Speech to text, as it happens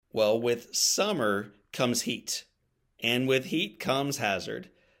Well, with summer comes heat, and with heat comes hazard.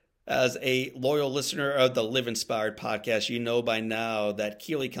 As a loyal listener of the Live Inspired podcast, you know by now that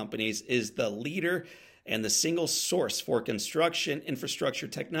Keeley Companies is the leader and the single source for construction infrastructure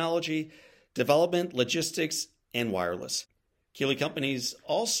technology, development, logistics, and wireless. Keeley Companies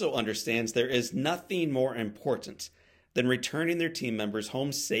also understands there is nothing more important than returning their team members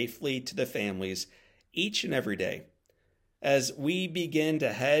home safely to their families each and every day. As we begin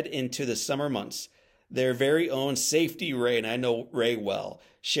to head into the summer months, their very own Safety Ray, and I know Ray well,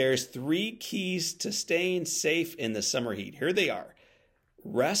 shares 3 keys to staying safe in the summer heat. Here they are: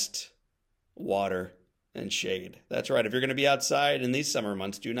 rest, water, and shade. That's right. If you're going to be outside in these summer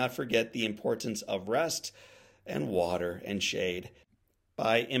months, do not forget the importance of rest and water and shade.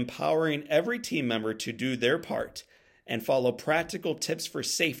 By empowering every team member to do their part and follow practical tips for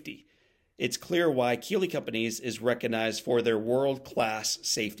safety, it's clear why Keeley Companies is recognized for their world-class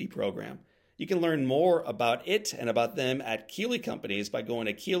safety program. You can learn more about it and about them at Keeley Companies by going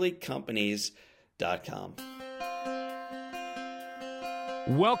to KeeleyCompanies.com.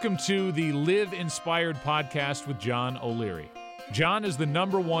 Welcome to the Live Inspired podcast with John O'Leary. John is the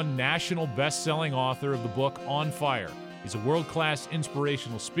 #1 national best-selling author of the book On Fire. He's a world-class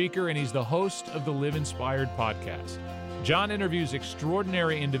inspirational speaker, and he's the host of the Live Inspired podcast. John interviews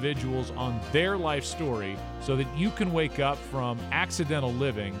extraordinary individuals on their life story so that you can wake up from accidental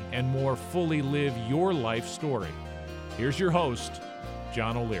living and more fully live your life story. Here's your host,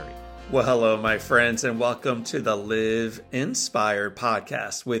 John O'Leary. Well, hello, my friends, and welcome to the Live Inspired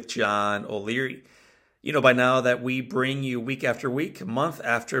podcast with John O'Leary. You know by now that we bring you week after week, month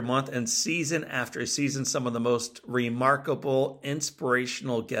after month, and season after season some of the most remarkable,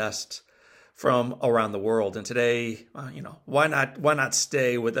 inspirational guests from around the world. And today, why not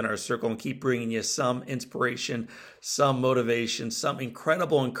stay within our circle and keep bringing you some inspiration, some motivation, some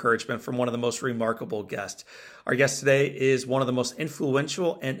incredible encouragement from one of the most remarkable guests. Our guest today is one of the most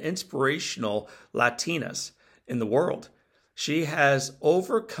influential and inspirational Latinas in the world. She has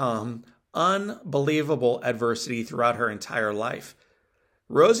overcome unbelievable adversity throughout her entire life.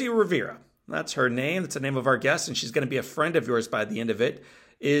 Rosie Rivera, that's her name. That's the name of our guest, and she's going to be a friend of yours by the end of it.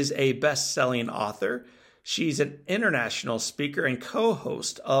 Is a best-selling author. She's an international speaker and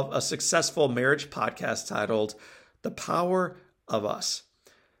co-host of a successful marriage podcast titled The Power of Us.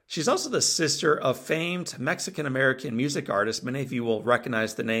 She's also the sister of famed Mexican-American music artist, many of you will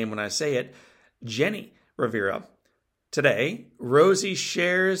recognize the name when I say it, Jenni Rivera. Today, Rosie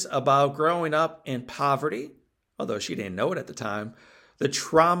shares about growing up in poverty, although she didn't know it at the time, the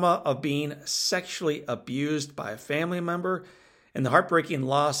trauma of being sexually abused by a family member, and the heartbreaking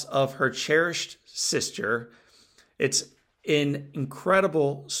loss of her cherished sister. It's an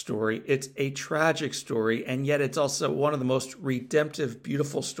incredible story. It's a tragic story, and yet it's also one of the most redemptive,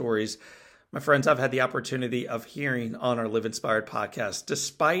 beautiful stories, my friends, I've had the opportunity of hearing on our Live Inspired podcast.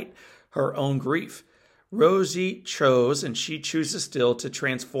 Despite her own grief, Rosie chose, and she chooses still, to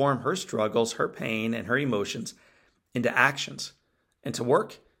transform her struggles, her pain, and her emotions into actions, into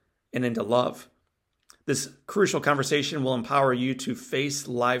work, and into love. This crucial conversation will empower you to face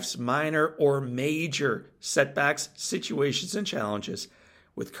life's minor or major setbacks, situations, and challenges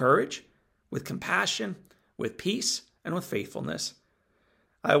with courage, with compassion, with peace, and with faithfulness.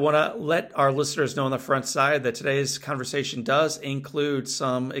 I want to let our listeners know on the front side that today's conversation does include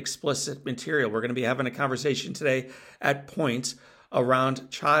some explicit material. We're going to be having a conversation today at points around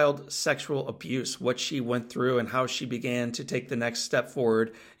child sexual abuse, what she went through, and how she began to take the next step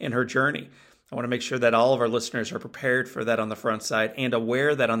forward in her journey. I want to make sure that all of our listeners are prepared for that on the front side and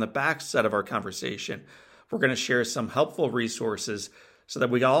aware that on the back side of our conversation, we're going to share some helpful resources so that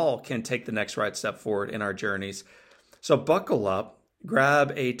we all can take the next right step forward in our journeys. So buckle up,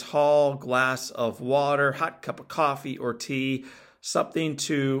 grab a tall glass of water, hot cup of coffee or tea, something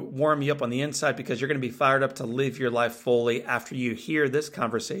to warm you up on the inside, because you're going to be fired up to live your life fully after you hear this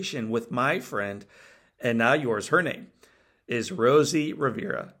conversation with my friend, and now yours. Her name is Rosie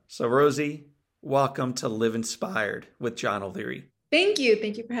Rivera. So Rosie, welcome to Live Inspired with John O'Leary. Thank you.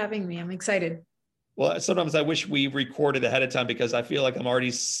 Thank you for having me. I'm excited. Well, sometimes I wish we recorded ahead of time because I feel like I'm already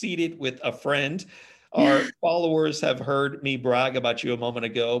seated with a friend. Our followers have heard me brag about you a moment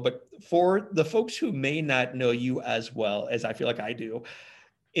ago, but for the folks who may not know you as well as I feel like I do,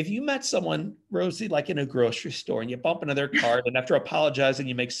 if you met someone, Rosie, like in a grocery store, and you bump into their cart, and after apologizing,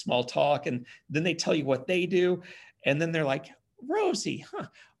 you make small talk, and then they tell you what they do, and then they're like, Rosie,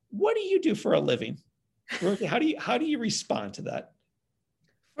 what do you do for a living? Rosie, how do you respond to that?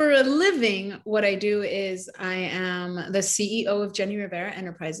 For a living, what I do is I am the CEO of Jenni Rivera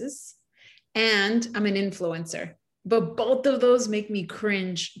Enterprises, and I'm an influencer. but both of those make me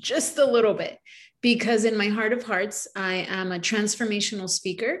cringe just a little bit because in my heart of hearts, I am a transformational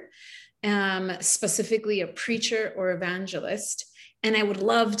speaker, specifically a preacher or evangelist. And I would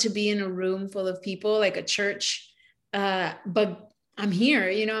love to be in a room full of people like a church. But I'm here,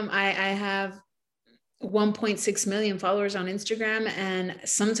 I have 1.6 million followers on Instagram, and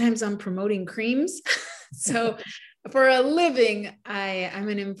sometimes I'm promoting creams. So for a living, I'm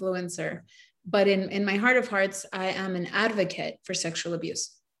an influencer. But in my heart of hearts, I am an advocate for sexual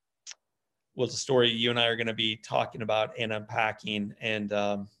abuse. Well, it's a story you and I are going to be talking about and unpacking and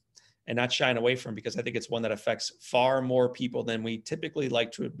not shying away from, because I think it's one that affects far more people than we typically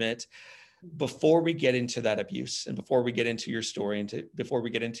like to admit. Before we get into that abuse and before we get into your story and before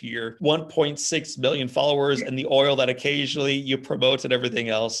we get into your 1.6 million followers and the oil that occasionally you promote and everything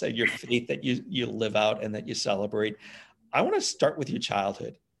else and your faith that you live out and that you celebrate, I want to start with your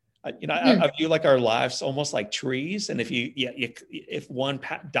childhood. I view like our lives almost like trees. And if one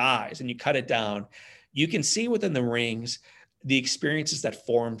dies and you cut it down, you can see within the rings the experiences that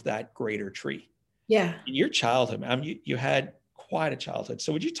formed that greater tree. Yeah. In your childhood, you had quite a childhood.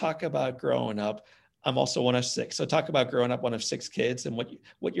 So would you talk about growing up? I'm also one of six. So talk about growing up one of six kids and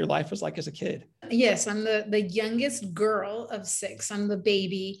what your life was like as a kid. Yes, I'm the youngest girl of six. I'm the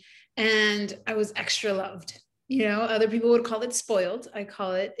baby, and I was extra loved. Other people would call it spoiled. I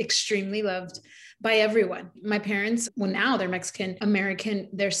call it extremely loved by everyone. My parents, well, now they're Mexican American,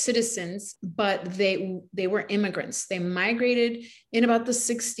 they're citizens, but they were immigrants. They migrated in about the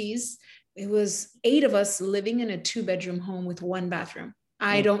 60s. It was 8 of us living in a 2-bedroom home with 1 bathroom.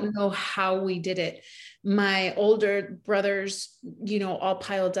 I don't know how we did it. My older brothers, all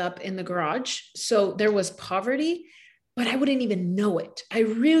piled up in the garage. So there was poverty, but I wouldn't even know it. I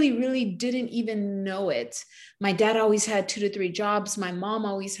really, really didn't even know it. My dad always had 2 to 3 jobs. My mom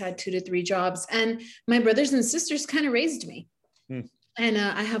always had 2 to 3 jobs. And my brothers and sisters kind of raised me. And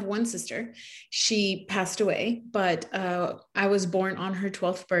I have one sister. She passed away, but I was born on her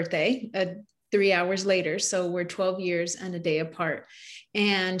 12th birthday, 3 hours later. So we're 12 years and a day apart.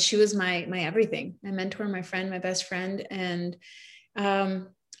 And she was my everything, my mentor, my friend, my best friend. And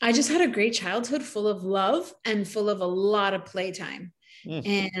I just had a great childhood full of love and full of a lot of playtime.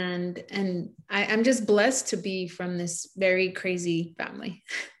 And I'm just blessed to be from this very crazy family.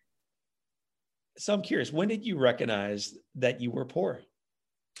 So I'm curious, when did you recognize that you were poor?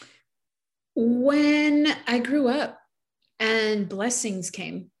 When I grew up and blessings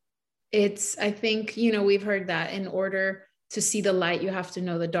came. I think, we've heard that in order to see the light, you have to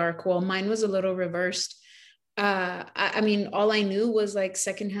know the dark. Well, mine was a little reversed. I mean, all I knew was like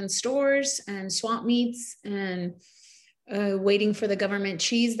secondhand stores and swamp meets and waiting for the government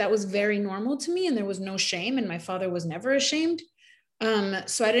cheese. That was very normal to me, and there was no shame, and my father was never ashamed.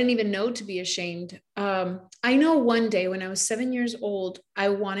 So I didn't even know to be ashamed. I know one day when I was 7 years old, I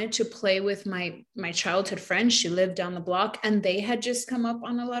wanted to play with my childhood friend. She lived down the block, and they had just come up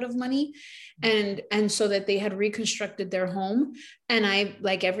on a lot of money, and so that they had reconstructed their home. And I,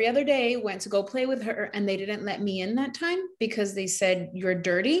 like every other day, went to go play with her, and they didn't let me in that time because they said, "You're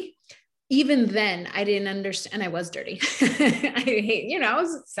dirty." Even then, I didn't understand. I was dirty. I hate, I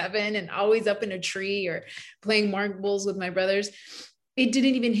was 7 and always up in a tree or playing marbles with my brothers. It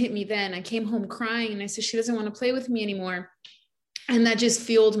didn't even hit me then. I came home crying and I said, she doesn't want to play with me anymore. And that just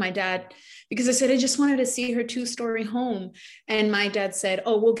fueled my dad, because I said, I just wanted to see her 2-story home. And my dad said,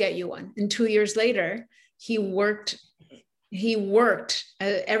 oh, we'll get you one. And 2 years later, he worked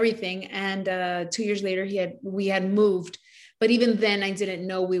everything. And 2 years later, we had moved. But even then, I didn't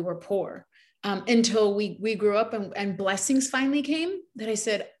know we were poor until we grew up and blessings finally came, that I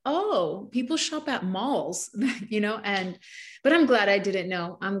said, oh, people shop at malls, but I'm glad I didn't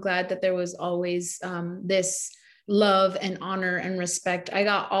know. I'm glad that there was always this love and honor and respect. I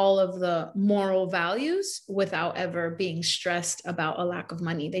got all of the moral values without ever being stressed about a lack of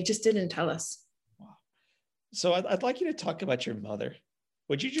money. They just didn't tell us. Wow. So I'd like you to talk about your mother.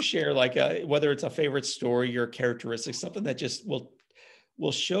 Would you just share, like, whether it's a favorite story or characteristic, something that just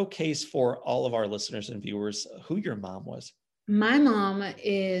will showcase for all of our listeners and viewers who your mom was? My mom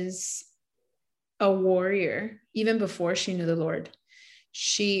is a warrior, even before she knew the Lord.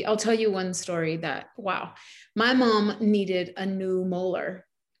 I'll tell you one story that, wow, my mom needed a new molar.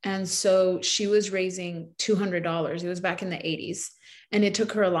 And so she was raising $200. It was back in the 80s. And it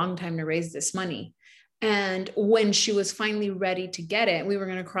took her a long time to raise this money. And when she was finally ready to get it, we were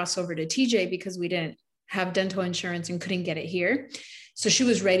going to cross over to TJ because we didn't have dental insurance and couldn't get it here. So she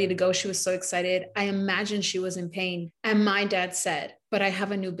was ready to go. She was so excited. I imagine she was in pain. And my dad said, but I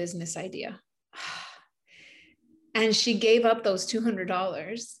have a new business idea. And she gave up those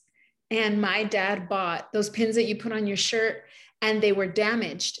 $200 And my dad bought those pins that you put on your shirt, and they were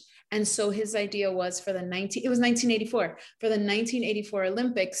damaged. And so his idea was it was 1984. For the 1984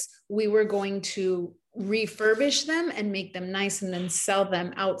 Olympics, we were going to refurbish them and make them nice and then sell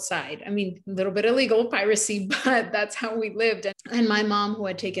them outside. I mean, a little bit illegal piracy, but that's how we lived. And my mom, who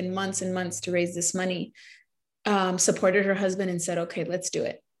had taken months and months to raise this money, supported her husband and said, okay, let's do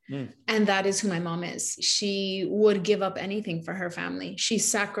it. And that is who my mom is. She would give up anything for her family. She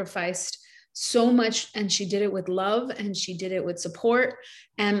sacrificed so much, and she did it with love, and she did it with support.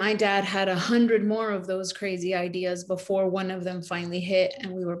 And my dad had 100 more of those crazy ideas before one of them finally hit,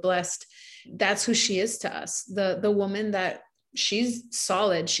 and we were blessed. That's who she is to us. The woman that she's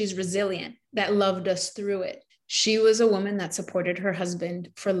solid, she's resilient, that loved us through it. She was a woman that supported her husband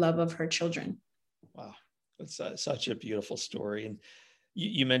for love of her children. Wow. That's such a beautiful story. And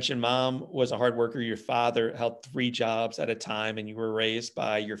you mentioned mom was a hard worker. Your father held 3 jobs at a time, and you were raised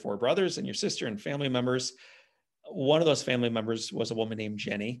by your 4 brothers and your sister and family members. One of those family members was a woman named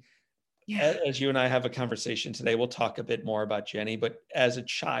Jenny. Yeah. As you and I have a conversation today, we'll talk a bit more about Jenny, but as a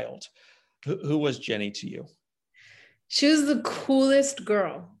child, who was Jenny to you? She was the coolest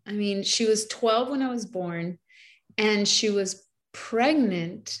girl. I mean, she was 12 when I was born, and she was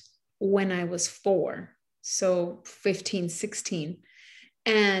pregnant when I was 4. So 15, 16.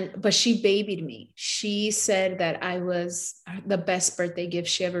 But she babied me. She said that I was the best birthday gift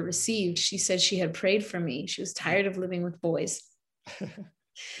she ever received. She said she had prayed for me. She was tired of living with boys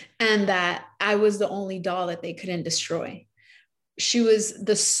and that I was the only doll that they couldn't destroy. She was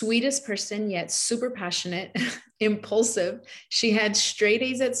the sweetest person, yet super passionate, impulsive. She had straight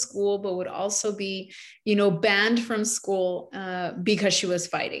A's at school, but would also be, banned from school because she was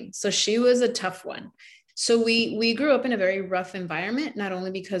fighting. So she was a tough one. So we grew up in a very rough environment, not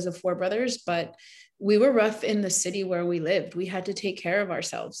only because of 4 brothers, but we were rough in the city where we lived. We had to take care of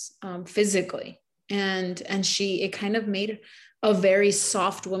ourselves physically. And it kind of made a very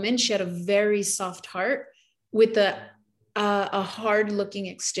soft woman. She had a very soft heart with a hard looking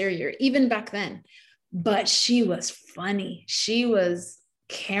exterior, even back then. But she was funny. She was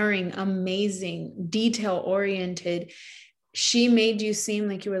caring, amazing, detail oriented. She made you seem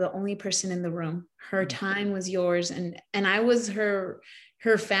like you were the only person in the room. Her time was yours. And I was her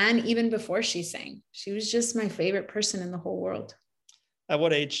fan even before she sang. She was just my favorite person in the whole world. At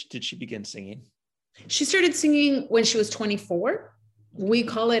what age did she begin singing? She started singing when she was 24. We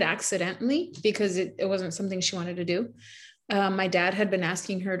call it accidentally because it wasn't something she wanted to do. My dad had been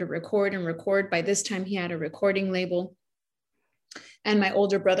asking her to record and record. By this time, he had a recording label. And my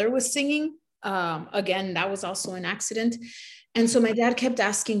older brother was singing. Again, that was also an accident. And so my dad kept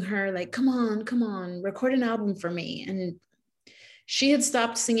asking her, like, come on, record an album for me. And she had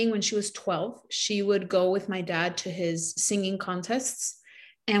stopped singing when she was 12. She would go with my dad to his singing contests.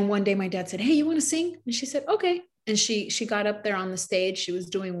 And one day my dad said, hey, you want to sing? And she said, okay. And she got up there on the stage. She was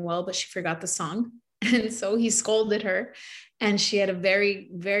doing well, but she forgot the song. And so he scolded her. And she had a very,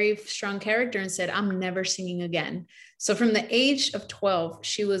 very strong character and said, I'm never singing again. So from the age of 12,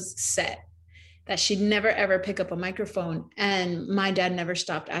 she was set that she'd never, ever pick up a microphone. And my dad never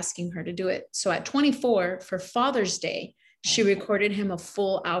stopped asking her to do it. So at 24, for Father's Day, she recorded him a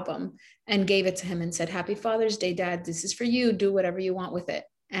full album and gave it to him and said, Happy Father's Day, Dad. This is for you. Do whatever you want with it.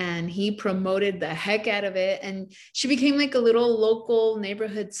 And he promoted the heck out of it. And she became like a little local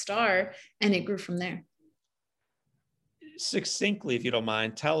neighborhood star, and it grew from there. Succinctly, if you don't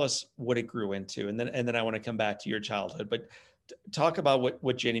mind, tell us what it grew into. And then I want to come back to your childhood, but talk about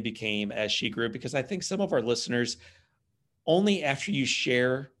what Jenny became as she grew, because I think some of our listeners, only after you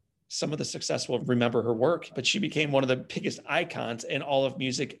share some of the success will remember her work, but she became one of the biggest icons in all of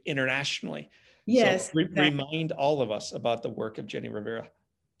music internationally. Yes. So remind all of us about the work of Jenny Rivera.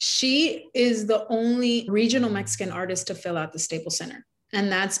 She is the only regional Mexican artist to fill out the Staples Center.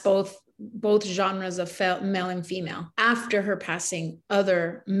 And that's both genres of male and female. After her passing,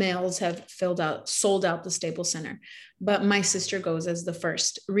 other males have sold out the Staples Center. But my sister goes as the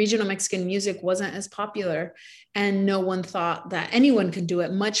first. Regional Mexican music wasn't as popular, and no one thought that anyone could do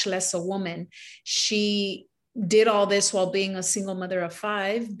it, much less a woman. She did all this while being a single mother of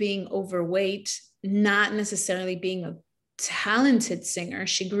 5, being overweight, not necessarily being a talented singer.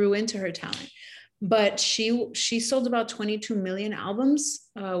 She grew into her talent. But she sold about 22 million albums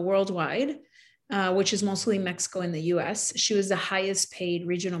worldwide, which is mostly Mexico and the US. She was the highest paid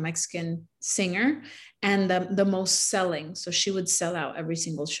regional Mexican singer and the most selling. So she would sell out every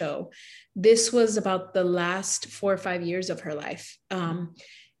single show. This was about the last 4 or 5 years of her life.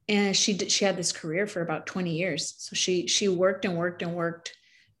 And she had this career for about 20 years. So she worked and worked and worked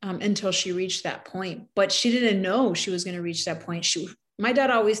until she reached that point. But she didn't know she was going to reach that point. my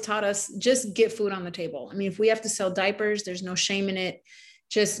dad always taught us, just get food on the table. I mean, if we have to sell diapers, there's no shame in it.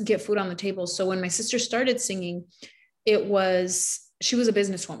 Just get food on the table. So when my sister started singing, she was a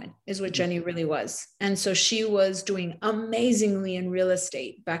businesswoman, is what Jenny really was. And so she was doing amazingly in real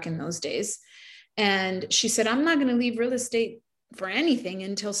estate back in those days. And she said, I'm not going to leave real estate for anything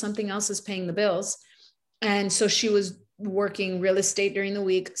until something else is paying the bills. And so she was working real estate during the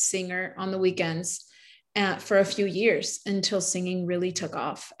week, singer on the weekends, for a few years until singing really took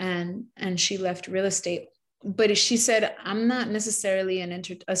off, and she left real estate. But she said, I'm not necessarily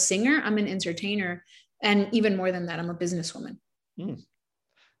a singer, I'm an entertainer. And even more than that, I'm a businesswoman.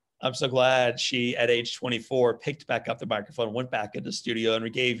 I'm so glad she, at age 24, picked back up the microphone, went back into the studio,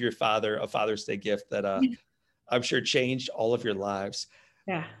 and gave your father a Father's Day gift that I'm sure changed all of your lives.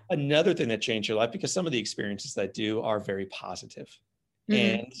 Yeah. Another thing that changed your life, because some of the experiences that do are very positive.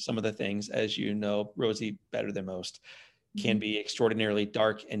 Mm-hmm. And some of the things, as you know, Rosie, better than most, can be extraordinarily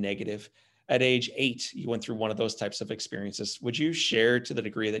dark and negative. At age 8, you went through one of those types of experiences. Would you share, to the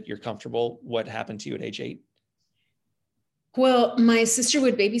degree that you're comfortable, what happened to you at age 8? Well, my sister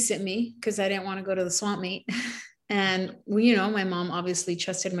would babysit me because I didn't want to go to the swamp meet. And, my mom obviously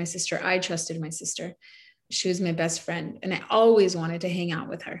trusted my sister. I trusted my sister. She was my best friend, and I always wanted to hang out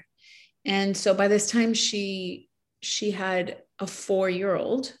with her. And so by this time she had a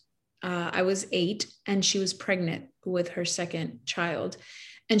 4-year-old. I was 8, and she was pregnant with her second child.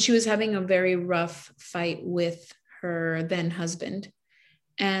 And she was having a very rough fight with her then husband.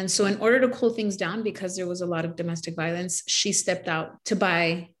 And so in order to cool things down, because there was a lot of domestic violence, she stepped out to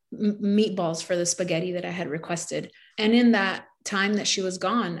buy meatballs for the spaghetti that I had requested. And in that time that she was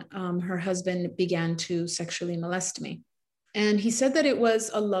gone, her husband began to sexually molest me. And he said that it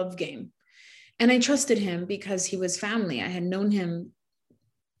was a love game. And I trusted him because he was family. I had known him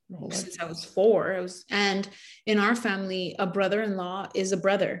since I was 4. And in our family, a brother-in-law is a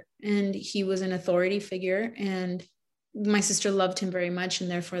brother, and he was an authority figure. And my sister loved him very much.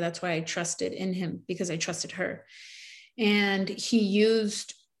 And therefore, that's why I trusted in him, because I trusted her. And he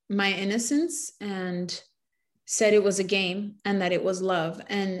used my innocence and said it was a game and that it was love.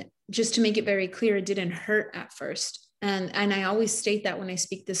 And just to make it very clear, it didn't hurt at first. And I always state that when I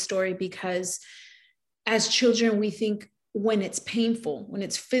speak this story, because as children, we think when it's painful, when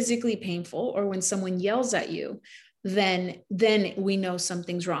it's physically painful, or when someone yells at you, then we know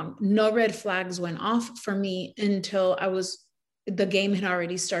something's wrong. No red flags went off for me until the game had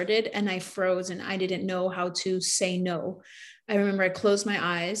already started, and I froze and I didn't know how to say no. I remember I closed my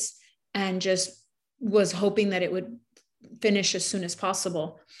eyes and just was hoping that it would finish as soon as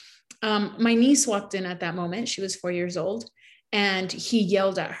possible. My niece walked in at that moment. She was 4 years old, and he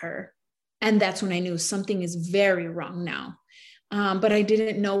yelled at her. And that's when I knew something is very wrong now. But I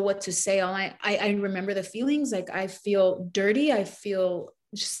didn't know what to say. I remember the feelings, like I feel dirty. I feel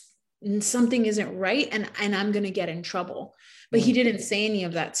just something isn't right, and I'm going to get in trouble. But he didn't say any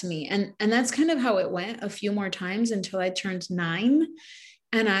of that to me. And that's kind of how it went a few more times until I turned 9.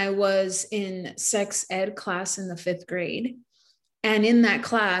 And I was in sex ed class in the 5th grade. And in that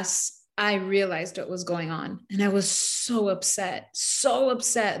class, I realized what was going on. And I was so upset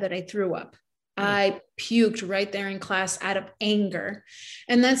that I threw up. I puked right there in class out of anger.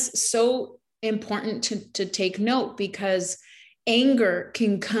 And that's so important to take note, because anger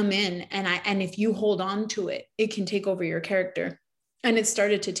can come in, and if you hold on to it, it can take over your character. And it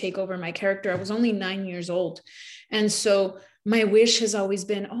started to take over my character. I was only 9 years old. And so my wish has always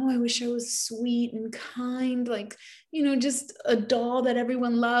been, I wish I was sweet and kind, like, just a doll that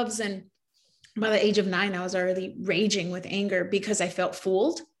everyone loves. And by the age of 9, I was already raging with anger because I felt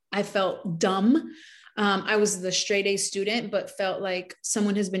fooled. I felt dumb. I was the straight A student, but felt like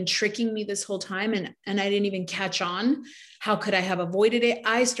someone has been tricking me this whole time. And I didn't even catch on. How could I have avoided it?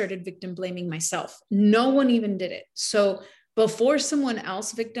 I started victim blaming myself. No one even did it. So before someone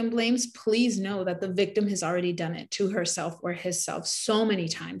else victim blames, please know that the victim has already done it to herself or himself so many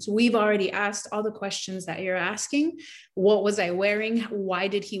times. We've already asked all the questions that you're asking. What was I wearing? Why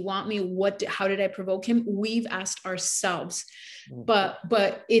did he want me? How did I provoke him? We've asked ourselves. But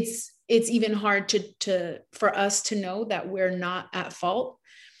it's even hard for us to know that we're not at fault.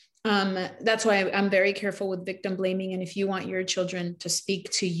 That's why I'm very careful with victim blaming. And if you want your children to speak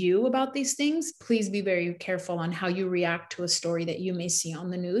to you about these things, please be very careful on how you react to a story that you may see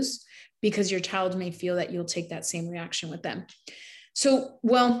on the news, because your child may feel that you'll take that same reaction with them. So,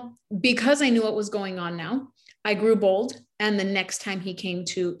 because I knew what was going on now, I grew bold. And the next time he came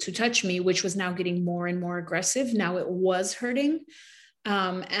to touch me, which was now getting more and more aggressive, now it was hurting.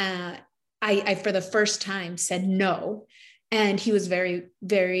 I, for the first time, said no. And he was very,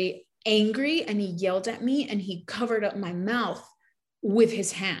 very angry, and he yelled at me, and he covered up my mouth with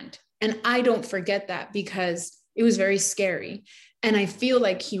his hand. And I don't forget that because it was very scary. And I feel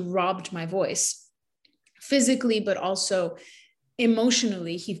like he robbed my voice physically, but also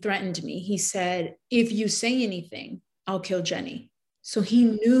emotionally. He threatened me. He said, if you say anything, I'll kill Jenny. So he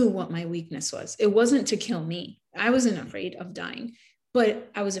knew what my weakness was. It wasn't to kill me. I wasn't afraid of dying,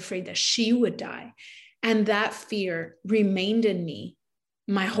 but I was afraid that she would die. And that fear remained in me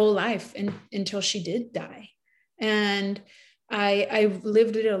my whole life until she did die. And I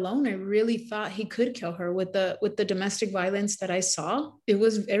lived it alone. I really thought he could kill her with the domestic violence that I saw. It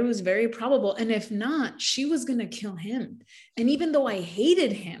was very probable. And if not, she was going to kill him. And even though I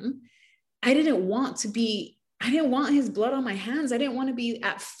hated him, I didn't want his blood on my hands. I didn't want to be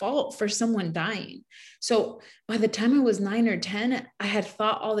at fault for someone dying. So by the time I was 9 or 10, I had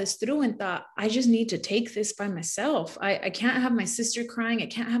thought all this through and thought, I just need to take this by myself. I can't have my sister crying. I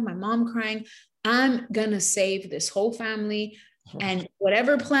can't have my mom crying. I'm going to save this whole family. And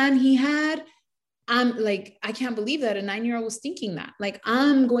whatever plan he had, I'm like, I can't believe that a 9-year-old was thinking that. Like,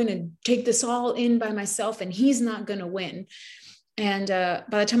 I'm going to take this all in by myself and he's not going to win. And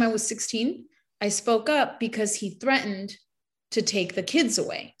by the time I was 16, I spoke up because he threatened to take the kids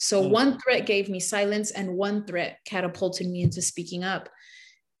away. So one threat gave me silence and one threat catapulted me into speaking up.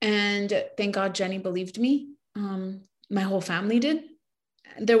 And thank God Jenny believed me. My whole family did.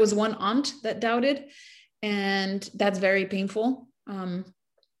 There was one aunt that doubted, and that's very painful.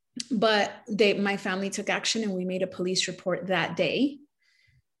 But my family took action and we made a police report that day.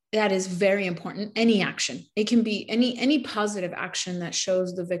 That is very important. Any action, it can be any positive action that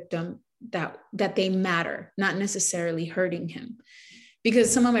shows the victim that they matter, not necessarily hurting him.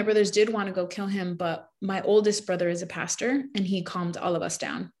 Because some of my brothers did want to go kill him, but my oldest brother is a pastor and he calmed all of us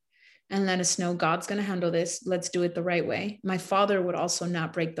down and let us know God's going to handle this. Let's do it the right way. My father would also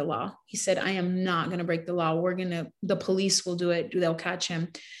not break the law. He said, I am not going to break the law. The police will do it. They'll catch him.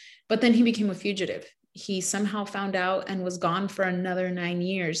 But then he became a fugitive. He somehow found out and was gone for another 9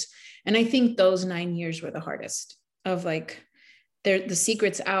 years. And I think those 9 years were the hardest of like, the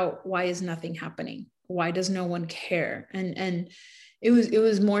secret's out. Why is nothing happening? Why does no one care? And it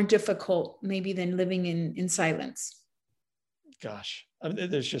was more difficult maybe than living in silence. Gosh, I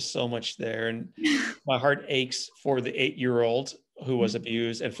mean, there's just so much there. And my heart aches for the 8-year-old who was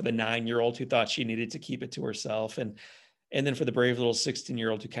abused and for the 9-year-old who thought she needed to keep it to herself. And then for the brave little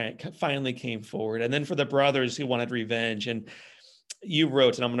 16-year-old who finally came forward. And then for the brothers who wanted revenge. And you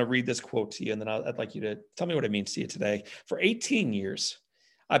wrote, and I'm going to read this quote to you, and then I'd like you to tell me what it means to you today. For 18 years,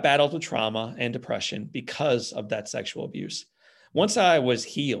 I battled with trauma and depression because of that sexual abuse. Once I was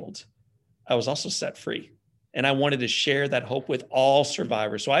healed, I was also set free. And I wanted to share that hope with all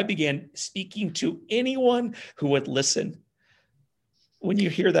survivors. So I began speaking to anyone who would listen. When you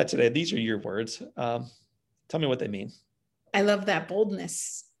hear that today, these are your words. Tell me what they mean. I love that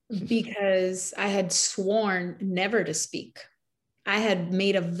boldness because I had sworn never to speak. I had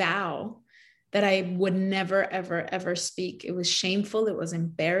made a vow that I would never, ever, ever speak. It was shameful. It was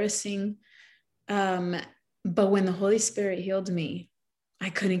embarrassing. But when the Holy Spirit healed me, I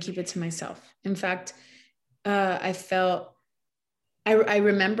couldn't keep it to myself. In fact, I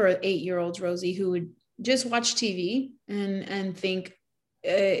remember 8-year-old Rosie who would just watch TV and think,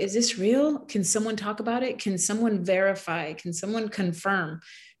 is this real? Can someone talk about it? Can someone verify? Can someone confirm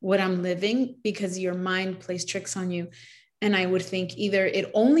what I'm living? Because your mind plays tricks on you. And I would think either it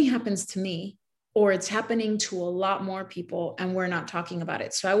only happens to me or it's happening to a lot more people and we're not talking about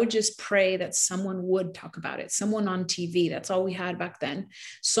it. So I would just pray that someone would talk about it, someone on TV. That's all we had back then.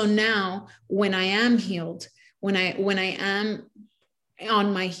 So now when I am healed, when I am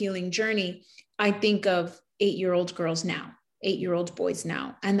on my healing journey, I think of 8-year-old girls now, 8-year-old boys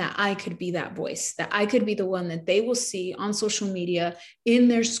now, and that I could be that voice, that I could be the one that they will see on social media, in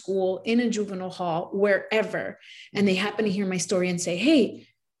their school, in a juvenile hall, wherever. And they happen to hear my story and say, hey,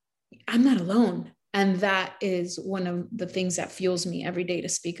 I'm not alone. And that is one of the things that fuels me every day to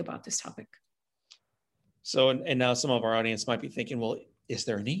speak about this topic. So, and now some of our audience might be thinking, well, is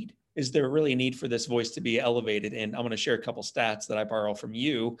there a need? Is there really a need for this voice to be elevated? And I'm going to share a couple stats that I borrow from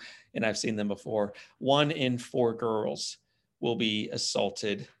you, and I've seen them before. 1 in 4 girls will be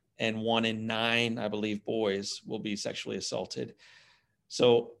assaulted, and 1 in 9, I believe, boys will be sexually assaulted.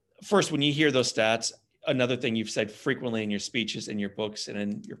 So first, when you hear those stats, another thing you've said frequently in your speeches, in your books, and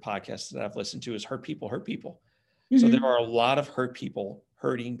in your podcasts that I've listened to is hurt people hurt people. Mm-hmm. So there are a lot of hurt people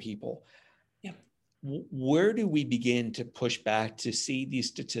hurting people. Yeah. Where do we begin to push back to see these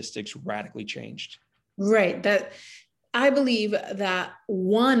statistics radically changed? Right. That I believe that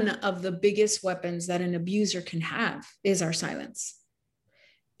one of the biggest weapons that an abuser can have is our silence.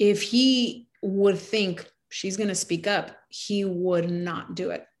 If he would think, she's going to speak up, he would not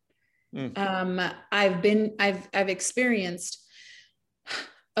do it. I've experienced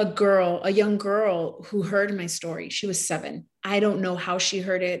a young girl who heard my story. She was 7. I don't know how she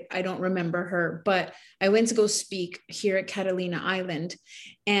heard it. I don't remember her, but I went to go speak here at Catalina Island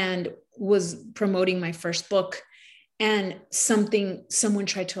and was promoting my first book. And someone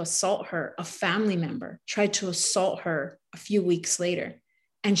tried to assault her. A family member tried to assault her a few weeks later.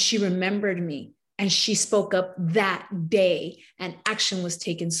 And she remembered me and she spoke up that day and action was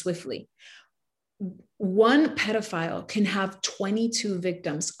taken swiftly. One pedophile can have 22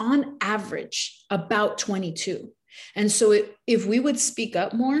 victims, on average, about 22. And so if we would speak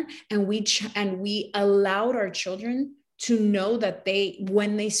up more and we allowed our children to know that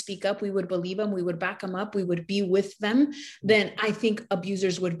when they speak up, we would believe them, we would back them up, we would be with them, then I think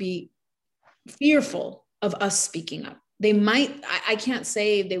abusers would be fearful of us speaking up. They might, I can't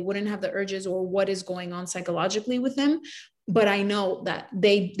say they wouldn't have the urges or what is going on psychologically with them, but I know that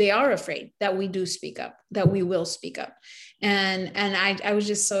they are afraid that we do speak up, that we will speak up. And I was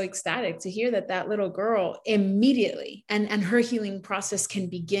just so ecstatic to hear that little girl immediately, and her healing process can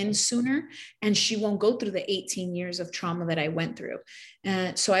begin sooner, and she won't go through the 18 years of trauma that I went through.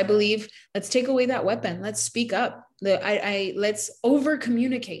 And so I believe, let's take away that weapon. Let's speak up. Let's over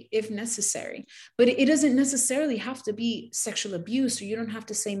communicate if necessary, but it doesn't necessarily have to be sexual abuse, or you don't have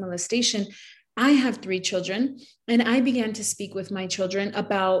to say molestation. I have 3 children, and I began to speak with my children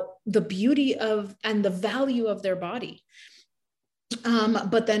about the beauty of and the value of their body.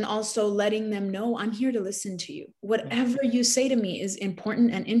 But then also letting them know, I'm here to listen to you. Whatever you say to me is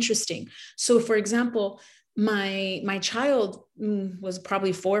important and interesting. So for example, my child was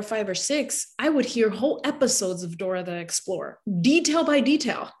probably 4 or 5 or 6. I would hear whole episodes of Dora the Explorer, detail by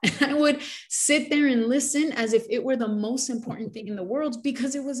detail. And I would sit there and listen as if it were the most important thing in the world,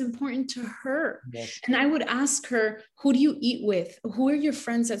 because it was important to her. Yes. And I would ask her, who do you eat with? Who are your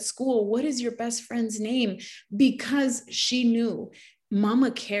friends at school? What is your best friend's name? Because she knew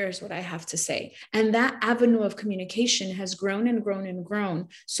Mama cares what I have to say. And that avenue of communication has grown and grown and grown.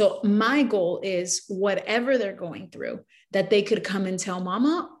 So my goal is, whatever they're going through, that they could come and tell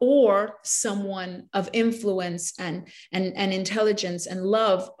Mama or someone of influence and intelligence and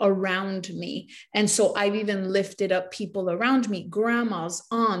love around me. And so I've even lifted up people around me, grandmas,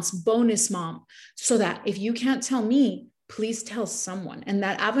 aunts, bonus mom, so that if you can't tell me, please tell someone. And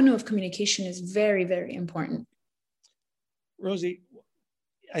that avenue of communication is very, very important. Rosie,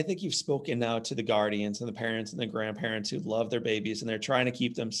 I think you've spoken now to the guardians and the parents and the grandparents who love their babies and they're trying to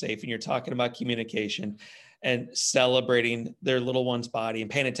keep them safe. And you're talking about communication and celebrating their little one's body and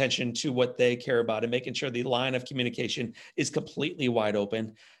paying attention to what they care about and making sure the line of communication is completely wide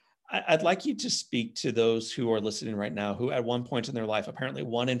open. I'd like you to speak to those who are listening right now, who at one point in their life, apparently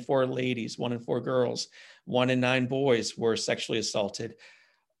 1 in 4 ladies, 1 in 4 girls, 1 in 9 boys were sexually assaulted.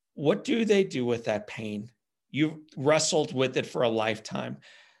 What do they do with that pain? You've wrestled with it for a lifetime.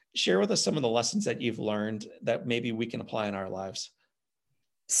 Share with us some of the lessons that you've learned that maybe we can apply in our lives.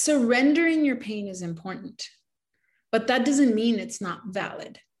 Surrendering your pain is important, but that doesn't mean it's not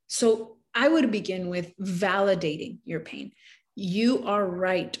valid. So I would begin with validating your pain. You are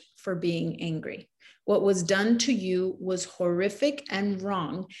right for being angry. What was done to you was horrific and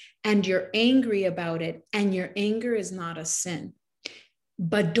wrong, and you're angry about it, and your anger is not a sin.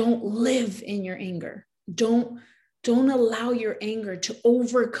 But don't live in your anger. Don't allow your anger to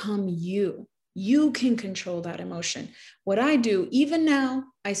overcome you. You can control that emotion. What I do, even now,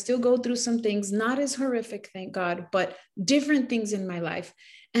 I still go through some things, not as horrific, thank God, but different things in my life.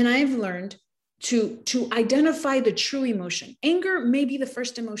 And I've learned to identify the true emotion. Anger may be the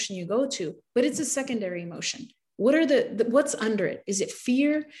first emotion you go to, but it's a secondary emotion. What are what's under it? Is it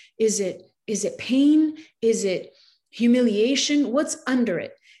fear? Is it pain? Is it humiliation? What's under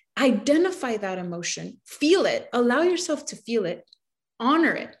it? Identify that emotion, feel it, allow yourself to feel it,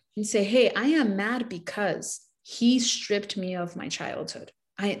 honor it, and say, hey, I am mad because he stripped me of my childhood.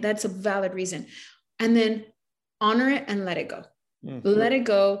 That's a valid reason. And then honor it and let it go. Mm-hmm. Let it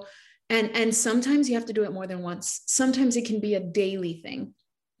go. And sometimes you have to do it more than once. Sometimes it can be a daily thing.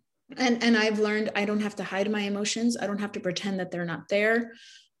 And I've learned I don't have to hide my emotions. I don't have to pretend that they're not there.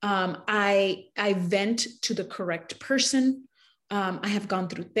 I vent to the correct person. I have gone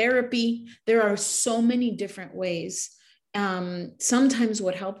through therapy. There are so many different ways. Sometimes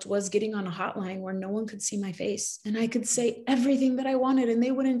what helped was getting on a hotline where no one could see my face and I could say everything that I wanted and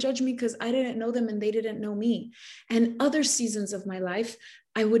they wouldn't judge me because I didn't know them and they didn't know me. And other seasons of my life,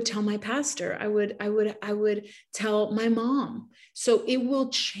 I would tell my pastor, I would tell my mom. So it will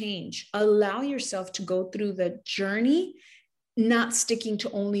change. Allow yourself to go through the journey, not sticking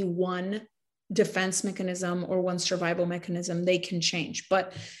to only one defense mechanism or one survival mechanism, they can change.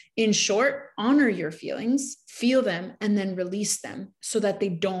 But in short, honor your feelings, feel them, and then release them so that they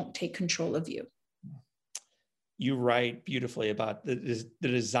don't take control of you. You write beautifully about the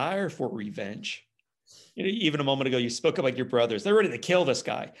desire for revenge. You know, even a moment ago, you spoke about your brothers. They're ready to kill this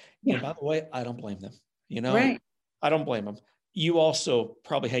guy. Yeah. And by the way, I don't blame them. You know, right. I don't blame them. You also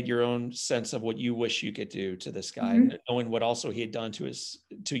probably had your own sense of what you wish you could do to this guy, knowing what also he had done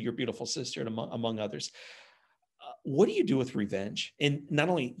to your beautiful sister, and among others. What do you do with revenge? In not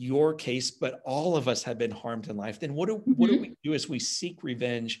only your case, but all of us have been harmed in life. Then what do we do as we seek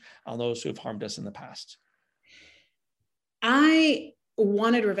revenge on those who have harmed us in the past? I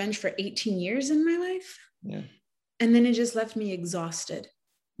wanted revenge for 18 years in my life. Yeah. And then it just left me exhausted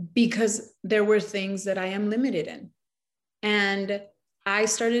because there were things that I am limited in. And I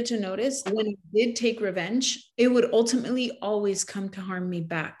started to notice when I did take revenge, it would ultimately always come to harm me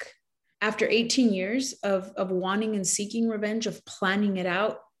back. After 18 years of wanting and seeking revenge, of planning it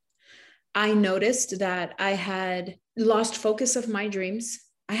out, I noticed that I had lost focus of my dreams.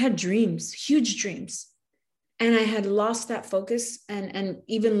 I had dreams, huge dreams. And I had lost that focus and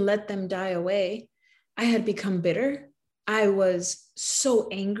even let them die away. I had become bitter. I was so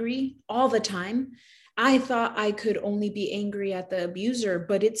angry all the time. I thought I could only be angry at the abuser,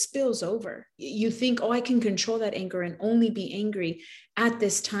 but it spills over. You think, oh, I can control that anger and only be angry at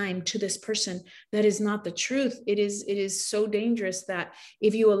this time to this person. That is not the truth. It is so dangerous that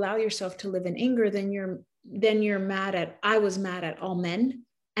if you allow yourself to live in anger, then you're mad at, I was mad at all men,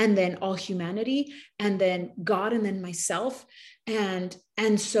 and then all humanity, and then God, and then myself. And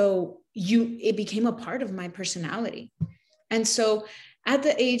so it became a part of my personality. And so at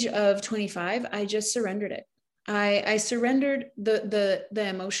the age of 25, I just surrendered it. I surrendered the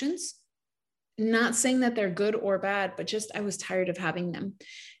emotions, not saying that they're good or bad, but just I was tired of having them.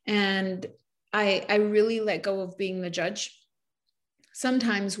 And I really let go of being the judge.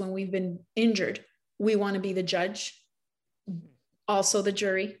 Sometimes when we've been injured, we want to be the judge, also the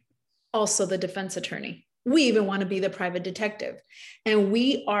jury, also the defense attorney. We even want to be the private detective. And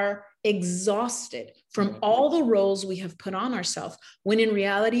we are exhausted from all the roles we have put on ourselves, when in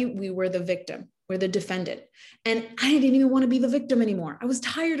reality, we were the victim, we're the defendant. And I didn't even want to be the victim anymore. I was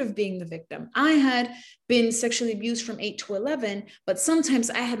tired of being the victim. I had been sexually abused from 8 to 11, but sometimes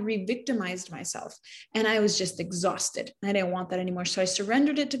I had re-victimized myself and I was just exhausted. I didn't want that anymore. So I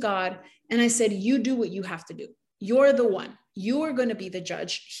surrendered it to God and I said, you do what you have to do. You're the one. You are going to be the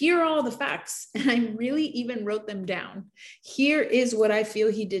judge. Here are all the facts. And I really even wrote them down. Here is what I feel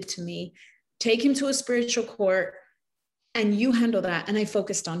he did to me. Take him to a spiritual court and you handle that. And I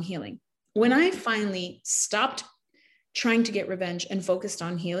focused on healing. When I finally stopped trying to get revenge and focused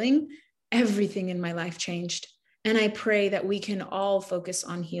on healing, everything in my life changed. And I pray that we can all focus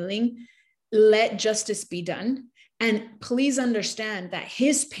on healing. Let justice be done. And please understand that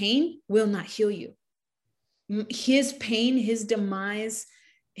his pain will not heal you. His pain, his demise,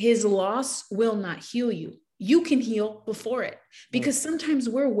 his loss will not heal you. You can heal before it, because sometimes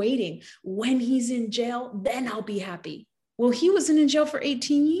we're waiting. When he's in jail, then I'll be happy. Well, he wasn't in jail for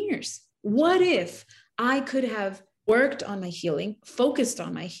 18 years. What if I could have worked on my healing, focused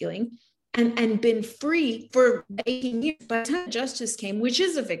on my healing, and been free for 18 years by the time justice came, which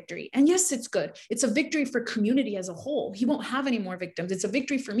is a victory. And yes, it's good. It's a victory for community as a whole. He won't have any more victims. It's a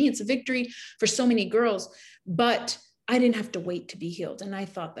victory for me. It's a victory for so many girls, but I didn't have to wait to be healed. And I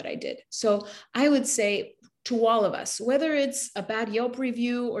thought that I did. So I would say to all of us, whether it's a bad Yelp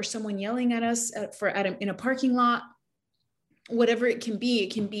review or someone yelling at us in a parking lot, whatever it can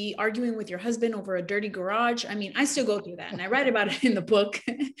be arguing with your husband over a dirty garage. I mean, I still go through that and I write about it in the book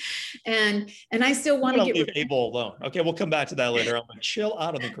and I still want to leave Abel alone. Okay. We'll come back to that later. I'm going to chill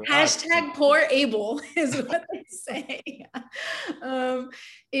out of the garage. Hashtag poor Abel is what they say.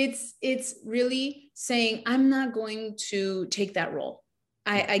 It's really saying, I'm not going to take that role.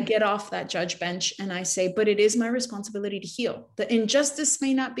 I get off that judge bench and I say, but it is my responsibility to heal. The injustice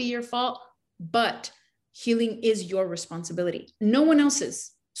may not be your fault, but healing is your responsibility. No one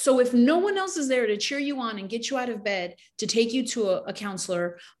else's. So if no one else is there to cheer you on and get you out of bed, to take you to a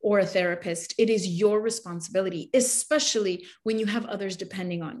counselor or a therapist, it is your responsibility, especially when you have others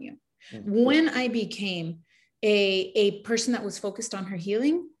depending on you. Mm-hmm. When I became a person that was focused on her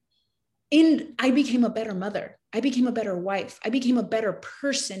healing, I became a better mother. I became a better wife. I became a better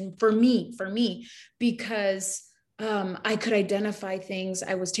person for me, because I could identify things.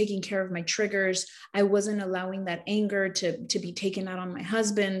 I was taking care of my triggers. I wasn't allowing that anger to be taken out on my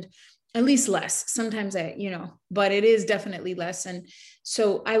husband, at least less. Sometimes but it is definitely less. And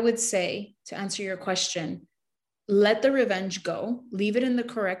so I would say, to answer your question, let the revenge go, leave it in the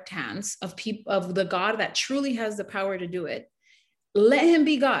correct hands of people, of the God that truly has the power to do it. Let him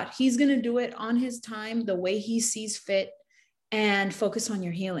be God. He's going to do it on his time, the way he sees fit, and focus on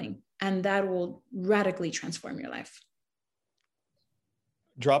your healing. And that will radically transform your life.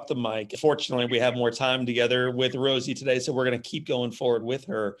 Drop the mic. Fortunately, we have more time together with Rosie today, so we're going to keep going forward with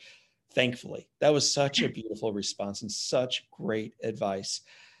her. Thankfully, that was such a beautiful response and such great advice.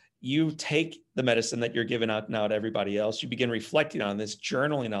 You take the medicine that you're giving out now to everybody else. You begin reflecting on this,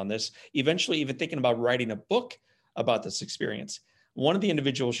 journaling on this, eventually even thinking about writing a book about this experience. One of the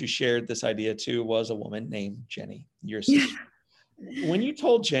individuals you shared this idea to was a woman named Jenny, your sister. Yeah. When you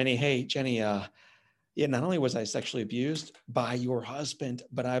told Jenny, hey, Jenny, not only was I sexually abused by your husband,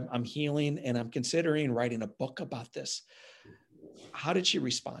 but I'm healing and I'm considering writing a book about this. How did she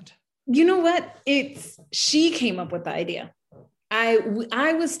respond? You know what? She came up with the idea.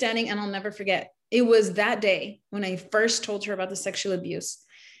 I was standing, and I'll never forget. It was that day when I first told her about the sexual abuse.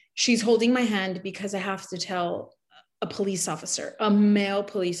 She's holding my hand because I have to tell a police officer, a male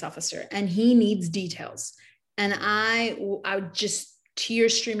police officer, and he needs details. And I just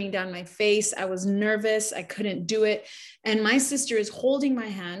tears streaming down my face. I was nervous. I couldn't do it. And my sister is holding my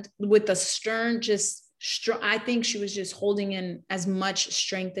hand with a stern, I think she was just holding in as much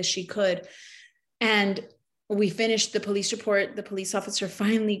strength as she could. And we finished the police report. The police officer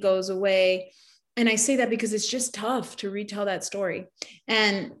finally goes away. And I say that because it's just tough to retell that story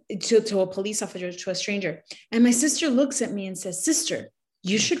and to a police officer, to a stranger. And my sister looks at me and says, sister,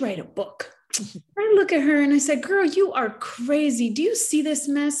 you should write a book. I look at her and I said, girl, you are crazy. Do you see this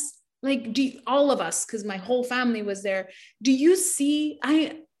mess? Like, all of us, because my whole family was there. Do you see?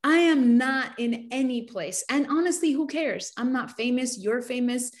 I am not in any place. And honestly, who cares? I'm not famous. You're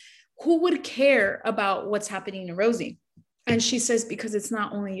famous. Who would care about what's happening to Rosie? And she says, because it's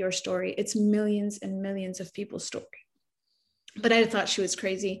not only your story, it's millions and millions of people's story. But I thought she was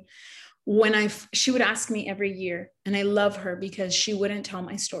crazy. She would ask me every year, and I love her because she wouldn't tell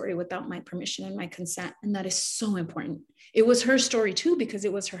my story without my permission and my consent. And that is so important. It was her story too, because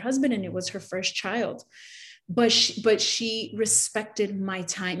it was her husband and it was her first child. But she respected my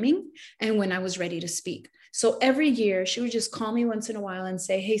timing and when I was ready to speak. So every year she would just call me once in a while and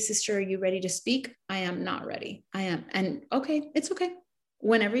say, hey, sister, are you ready to speak? I am not ready. I am. And okay, it's okay.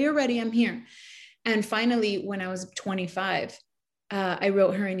 Whenever you're ready, I'm here. And finally, when I was 25, I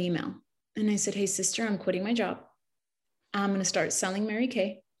wrote her an email and I said, hey, sister, I'm quitting my job. I'm going to start selling Mary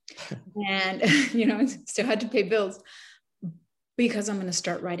Kay. And, still had to pay bills because I'm going to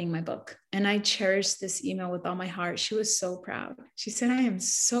start writing my book. And I cherished this email with all my heart. She was so proud. She said, I am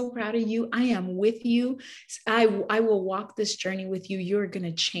so proud of you. I am with you. I will walk this journey with you. You're going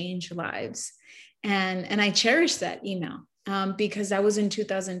to change lives. And I cherish that email because that was in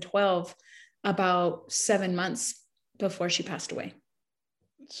 2012, about 7 months before she passed away.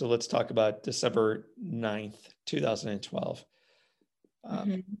 So let's talk about December 9th, 2012.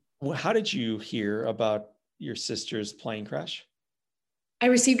 How did you hear about your sister's plane crash? I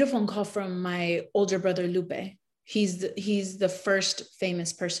received a phone call from my older brother, Lupe. He's the first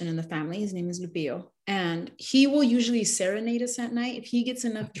famous person in the family. His name is Lupillo. And he will usually serenade us at night. If he gets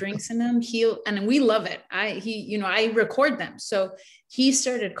enough drinks in him, and we love it. I record them. So he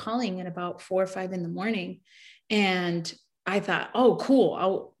started calling at about 4 or 5 in the morning. And I thought, oh, cool.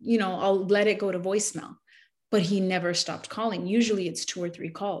 I'll let it go to voicemail. But he never stopped calling. Usually it's 2 or 3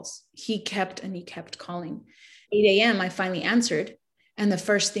 calls. He kept calling. 8 a.m. I finally answered. And the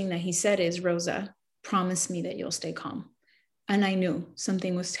first thing that he said is, Rosa, promise me that you'll stay calm. And I knew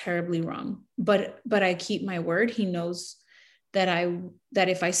something was terribly wrong, but I keep my word. He knows that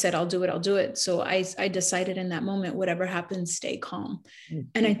if I said I'll do it. So I decided in that moment, whatever happens, stay calm. Mm-hmm.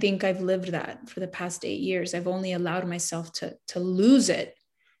 And I think I've lived that for the past 8 years. I've only allowed myself to lose it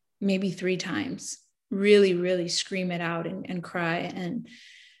maybe 3 times, really, really scream it out and cry. And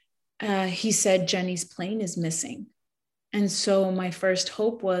he said, Jenny's plane is missing. And so my first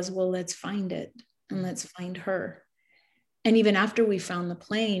hope was, well, let's find it and let's find her. And even after we found the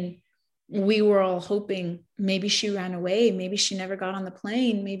plane, we were all hoping maybe she ran away. Maybe she never got on the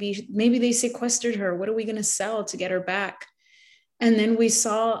plane. Maybe they sequestered her. What are we going to sell to get her back? And then we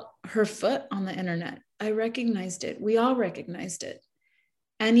saw her foot on the internet. I recognized it. We all recognized it.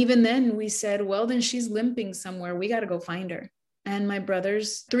 And even then we said, well, then she's limping somewhere. We got to go find her. And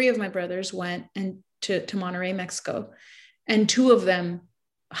 3 of my brothers went to Monterrey, Mexico. And 2 of them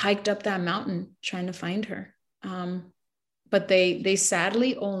hiked up that mountain trying to find her. But they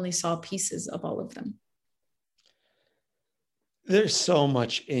sadly only saw pieces of all of them. There's so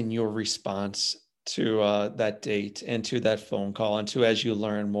much in your response to that date and to that phone call and to as you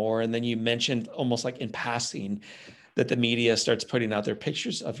learn more. And then you mentioned almost like in passing that the media starts putting out their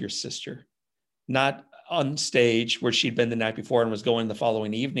pictures of your sister, not on stage where she'd been the night before and was going the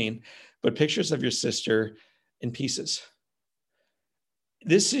following evening, but pictures of your sister in pieces.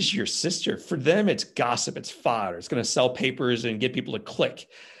 This is your sister. For them, it's gossip, it's fodder. It's going to sell papers and get people to click.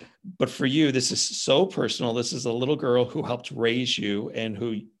 But for you, this is so personal. This is a little girl who helped raise you and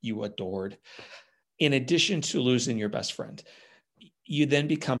who you adored. In addition to losing your best friend, you then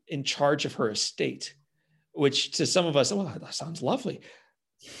become in charge of her estate, which to some of us, oh, that sounds lovely.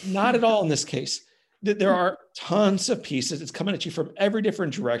 Not at all in this case. There are tons of pieces. It's coming at you from every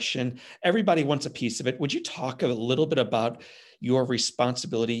different direction. Everybody wants a piece of it. Would you talk a little bit about your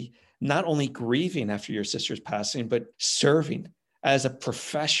responsibility, not only grieving after your sister's passing, but serving as a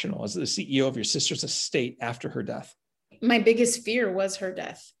professional, as the CEO of your sister's estate after her death? My biggest fear was her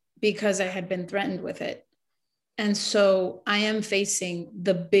death because I had been threatened with it. And so I am facing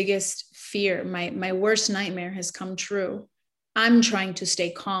the biggest fear. My worst nightmare has come true. I'm trying to stay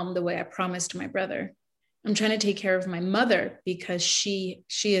calm the way I promised my brother. I'm trying to take care of my mother because she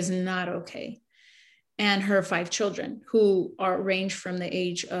is not okay. And her 5 children who are range from the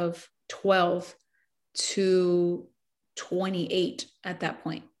age of 12 to 28 at that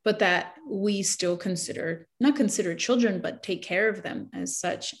point, but that we still not consider children, but take care of them as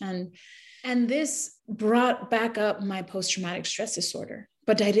such. And this brought back up my post-traumatic stress disorder,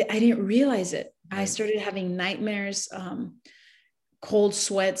 but I didn't realize it. I started having nightmares, cold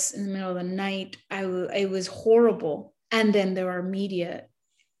sweats in the middle of the night. It was horrible. And then there are media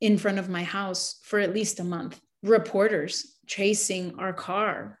in front of my house for at least a month, reporters chasing our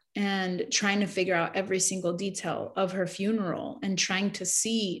car and trying to figure out every single detail of her funeral and trying to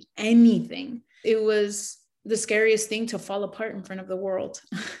see anything. It was the scariest thing to fall apart in front of the world.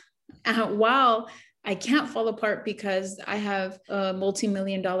 While I can't fall apart because I have a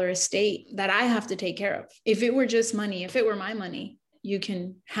multi-million-dollar estate that I have to take care of. If it were just money, if it were my money, you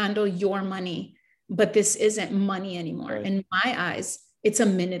can handle your money, but this isn't money anymore. Right. In my eyes, it's a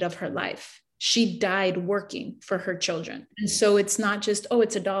minute of her life. She died working for her children. And so it's not just, oh,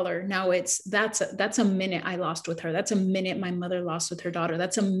 it's $1. Now that's a minute I lost with her. That's a minute my mother lost with her daughter.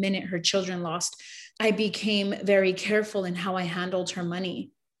 That's a minute her children lost. I became very careful in how I handled her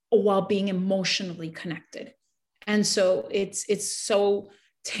money while being emotionally connected. And so it's so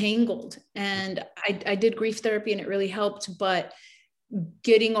tangled. And I did grief therapy and it really helped, but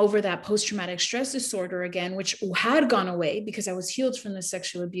getting over that post-traumatic stress disorder again, which had gone away because I was healed from the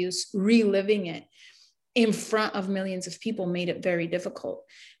sexual abuse, reliving it in front of millions of people made it very difficult.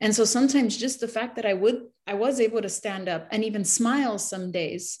 And so sometimes just the fact that I was able to stand up and even smile some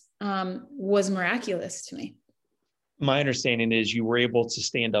days was miraculous to me. My understanding is you were able to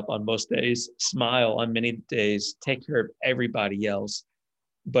stand up on most days, smile on many days, take care of everybody else,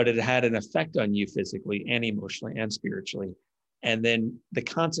 but it had an effect on you physically and emotionally and spiritually. And then the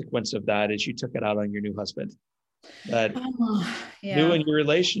consequence of that is you took it out on your new husband. That new in your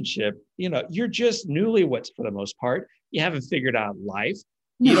relationship, you're just newlyweds for the most part. You haven't figured out life.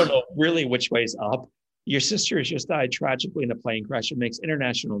 You don't know really which way's up. Your sister has just died tragically in a plane crash. It makes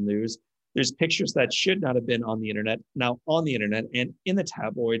international news. There's pictures that should not have been on the internet, now on the internet and in the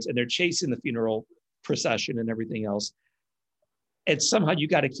tabloids, and they're chasing the funeral procession and everything else. And somehow you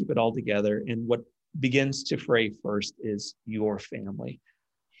got to keep it all together. And what begins to fray first is your family.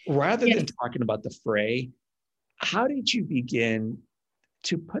 Rather than talking about the fray, how did you begin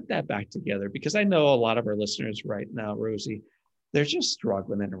to put that back together? Because I know a lot of our listeners right now, Rosie, they're just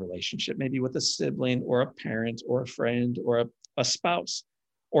struggling in a relationship, maybe with a sibling or a parent or a friend or a spouse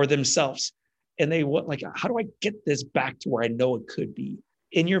or themselves. And they want, like, how do I get this back to where I know it could be?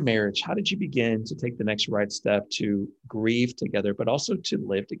 In your marriage, how did you begin to take the next right step to grieve together, but also to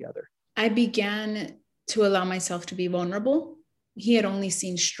live together? I began to allow myself to be vulnerable. He had only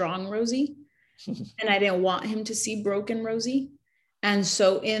seen strong Rosie, and I didn't want him to see broken Rosie. And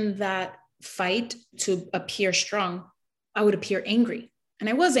so in that fight to appear strong, I would appear angry. And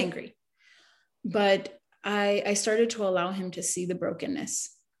I was angry. But I started to allow him to see the brokenness.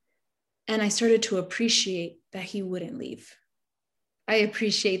 And I started to appreciate that he wouldn't leave. I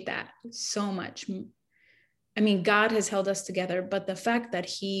appreciate that so much. I mean, God has held us together, but the fact that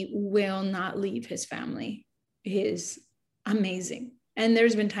he will not leave his family is amazing. And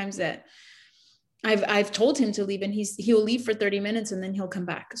there's been times that I've told him to leave and he'll leave for 30 minutes and then he'll come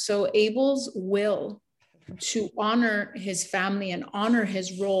back. So Abel's will to honor his family and honor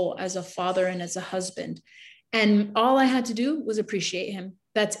his role as a father and as a husband. And all I had to do was appreciate him.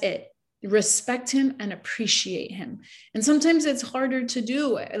 That's it. respect him and appreciate him. And sometimes it's harder to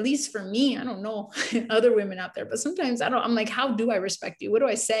do, at least for me. I don't know other women out there, but sometimes I'm like, how do I respect you? What do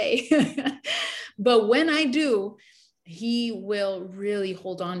I say? But when I do, he will really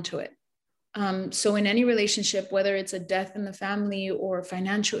hold on to it. So in any relationship, whether it's a death in the family or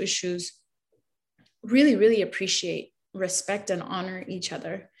financial issues, really, really appreciate, respect, and honor each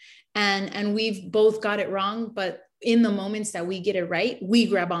other. And we've both got it wrong, but in the moments that we get it right, we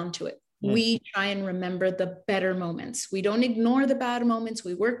grab onto it. We try and remember the better moments. We don't ignore the bad moments.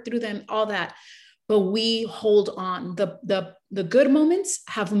 We work through them, all that, but we hold on. The good moments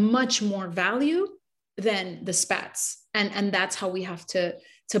have much more value than the spats. And that's how we have to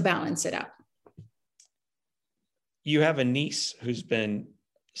balance it out. You have a niece who's been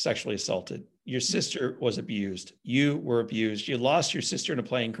sexually assaulted. Your sister was abused. You were abused. You lost your sister in a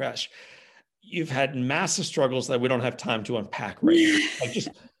plane crash. You've had massive struggles that we don't have time to unpack right now. Like, just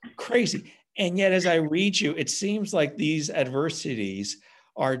crazy. And yet, as I read you, it seems like these adversities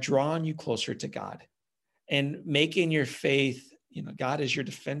are drawing you closer to God and making your faith, God is your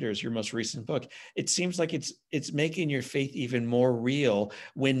defender is your most recent book. It seems like it's making your faith even more real,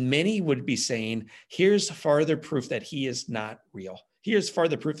 when many would be saying, here's farther proof that he is not real. Here's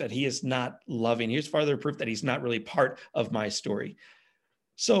farther proof that he is not loving. Here's farther proof that he's not really part of my story.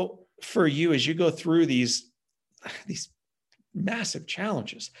 So for you, as you go through these massive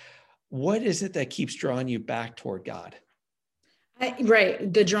challenges, what is it that keeps drawing you back toward God?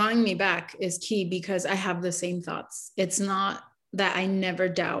 Right. The drawing me back is key, because I have the same thoughts. It's not that I never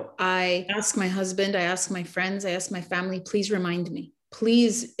doubt. I ask my husband, I ask my friends, I ask my family, please remind me,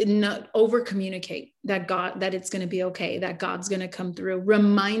 please not over communicate that it's going to be okay, that God's going to come through.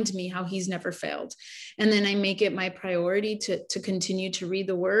 Remind me how he's never failed. And then I make it my priority to continue to read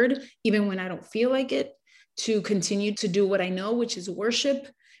the word, even when I don't feel like it, to continue to do what I know, which is worship.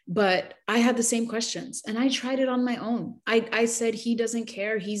 But I had the same questions and I tried it on my own. I said, he doesn't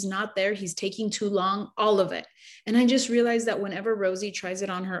care. He's not there. He's taking too long, all of it. And I just realized that whenever Rosie tries it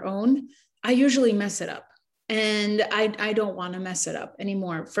on her own, I usually mess it up. And I don't want to mess it up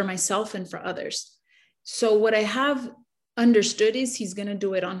anymore for myself and for others. So what I have understood is he's going to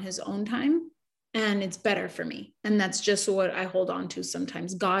do it on his own time. And it's better for me. And that's just what I hold on to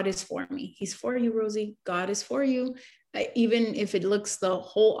sometimes. God is for me. He's for you, Rosie. God is for you. Even if it looks the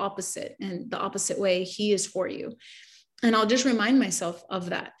whole opposite and the opposite way, he is for you. And I'll just remind myself of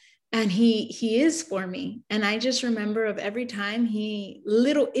that. And he is for me. And I just remember of every time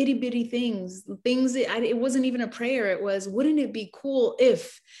little itty bitty things that it wasn't even a prayer. It was, wouldn't it be cool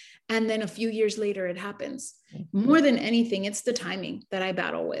if, and then a few years later it happens. More than anything, it's the timing that I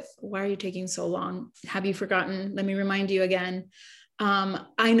battle with. Why are you taking so long? Have you forgotten? Let me remind you again.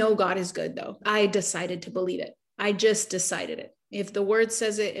 I know God is good though. I decided to believe it. I just decided it. If the word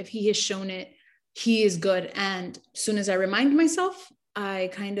says it, if he has shown it, he is good. And as soon as I remind myself,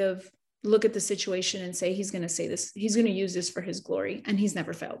 I kind of look at the situation and say, he's going to say this, he's going to use this for his glory. And he's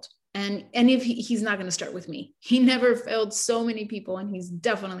never failed. And if he's not going to start with me, he never failed so many people. And he's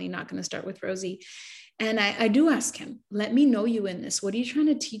definitely not going to start with Rosie. And I do ask him, let me know you in this. What are you trying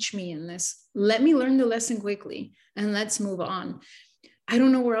to teach me in this? Let me learn the lesson quickly and let's move on. I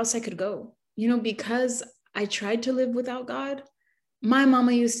don't know where else I could go, because I tried to live without God. My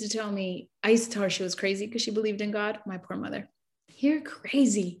mama used to tell me, I used to tell her she was crazy because she believed in God. My poor mother, you're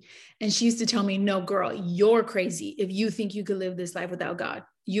crazy. And she used to tell me, no, girl, you're crazy if you think you could live this life without God.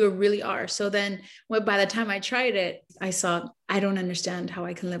 You really are. So then by the time I tried it, I saw, I don't understand how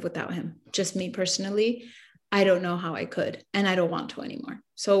I can live without him. Just me personally, I don't know how I could, and I don't want to anymore.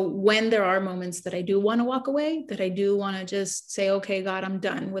 So when there are moments that I do want to walk away, that I do want to just say, okay, God, I'm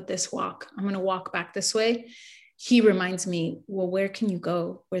done with this walk. I'm going to walk back this way. He reminds me, well, where can you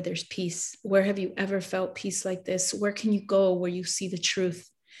go where there's peace? Where have you ever felt peace like this? Where can you go where you see the truth?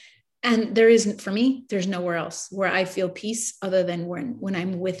 And there isn't, for me, there's nowhere else where I feel peace other than when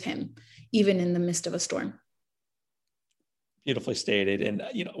I'm with him, even in the midst of a storm. Beautifully stated. And,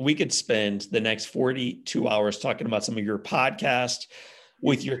 we could spend the next 42 hours talking about some of your podcast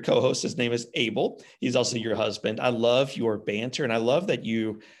with your co-host. His name is Abel. He's also your husband. I love your banter. And I love that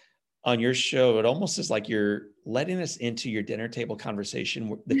you, on your show, it almost is like you're letting us into your dinner table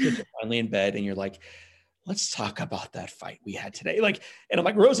conversation. The kids are finally in bed and you're like, let's talk about that fight we had today. And I'm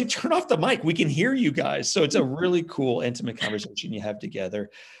like, Rosie, turn off the mic. We can hear you guys. So it's a really cool, intimate conversation you have together.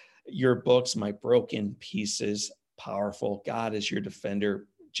 Your books, My Broken Pieces, powerful. God is your defender,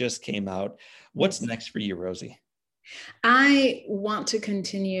 just came out. What's next for you, Rosie? I want to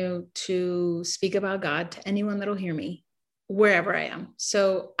continue to speak about God to anyone that'll hear me, wherever I am.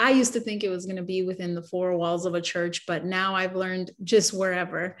 So I used to think it was going to be within the four walls of a church, but now I've learned just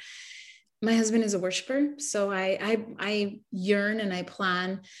wherever. My husband is a worshiper, so I yearn and I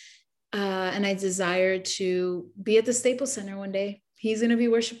plan and I desire to be at the Staples Center one day. He's going to be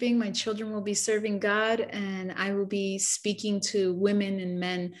worshiping. My children will be serving God, and I will be speaking to women and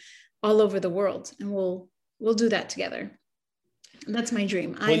men all over the world, and we'll do that together. That's my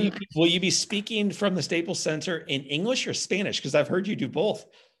dream. Will you be speaking from the Staples Center in English or Spanish? Because I've heard you do both.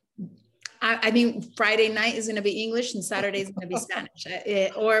 I mean, Friday night is going to be English and Saturday is going to be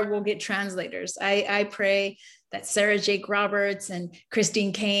Spanish, or we'll get translators. I pray that Sarah Jake Roberts and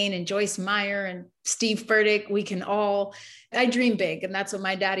Christine Kane and Joyce Meyer and Steve Furtick, I dream big. And that's what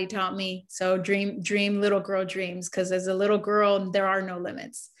my daddy taught me. So dream little girl dreams, because as a little girl, there are no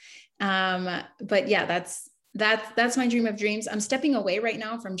limits. But yeah, that's my dream of dreams. I'm stepping away right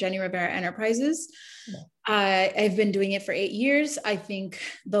now from Jenni Rivera Enterprises. I've been doing it for 8 years. I think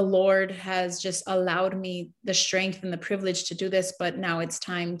the Lord has just allowed me the strength and the privilege to do this, but now it's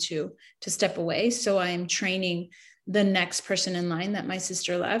time to step away. So I am training the next person in line that my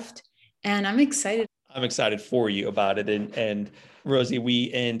sister left, and I'm excited. I'm excited for you about it. And Rosie,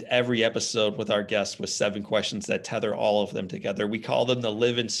 we end every episode with our guests with 7 questions that tether all of them together. We call them the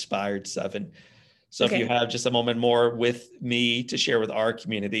Live Inspired 7. So if you have just a moment more with me to share with our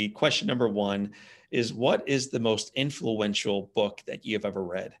community, question number 1 is, what is the most influential book that you have ever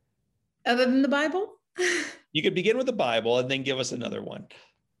read? Other than the Bible? You could begin with the Bible and then give us another one.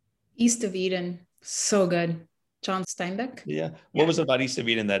 East of Eden. So good. John Steinbeck. Yeah. What was it about East of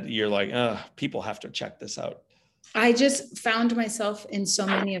Eden that you're like, people have to check this out? I just found myself in so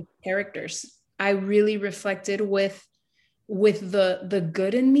many of the characters. I really reflected with the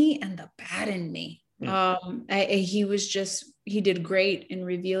good in me and the bad in me. He did great in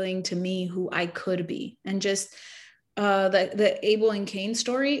revealing to me who I could be. And just the Abel and Cain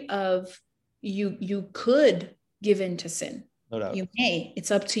story of you could give in to sin. No doubt. You may,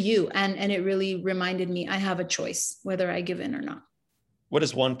 it's up to you. And it really reminded me, I have a choice whether I give in or not. What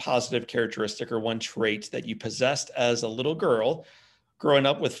is one positive characteristic or one trait that you possessed as a little girl growing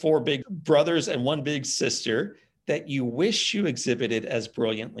up with 4 big brothers and 1 big sister that you wish you exhibited as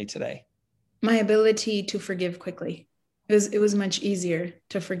brilliantly today? My ability to forgive quickly. It was much easier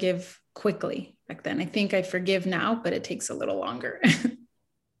to forgive quickly back then. I think I forgive now, but it takes a little longer.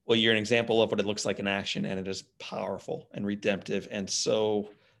 Well, you're an example of what it looks like in action, and it is powerful and redemptive and so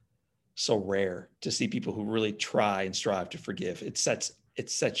rare to see people who really try and strive to forgive. It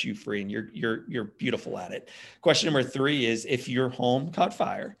sets you free, and you're beautiful at it. Question number 3 is, if your home caught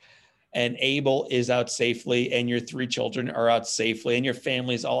fire and Abel is out safely and your 3 children are out safely and your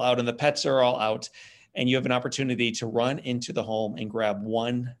family's all out and the pets are all out, and you have an opportunity to run into the home and grab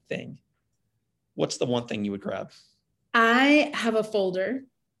one thing, what's the one thing you would grab? I have a folder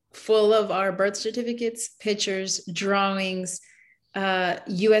full of our birth certificates, pictures, drawings,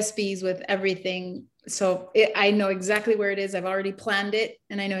 USBs with everything. So I know exactly where it is. I've already planned it,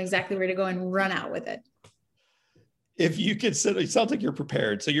 and I know exactly where to go and run out with it. If you could sit, it sounds like you're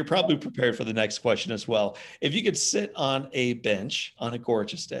prepared. So you're probably prepared for the next question as well. If you could sit on a bench on a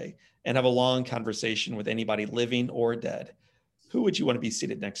gorgeous day and have a long conversation with anybody living or dead, who would you want to be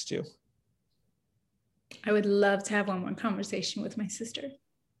seated next to? I would love to have one more conversation with my sister.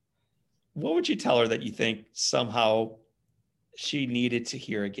 What would you tell her that you think somehow she needed to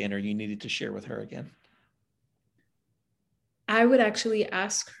hear again, or you needed to share with her again? I would actually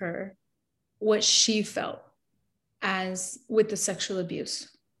ask her what she felt as with the sexual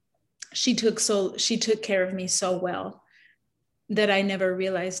abuse. She took care of me so well that I never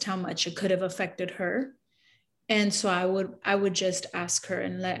realized how much it could have affected her. And so I would just ask her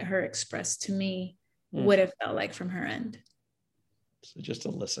and let her express to me what it felt like from her end. So just to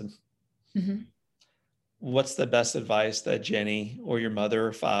listen. Mm-hmm. What's the best advice that Jenni or your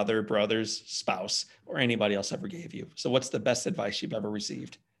mother, father, brother's spouse, or anybody else ever gave you? So what's the best advice you've ever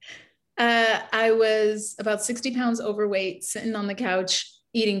received? I was about 60 pounds overweight, sitting on the couch,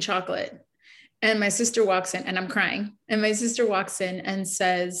 eating chocolate. And my sister walks in, and I'm crying. And my sister walks in and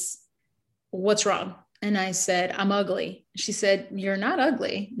says, "What's wrong?" And I said, "I'm ugly." She said, "You're not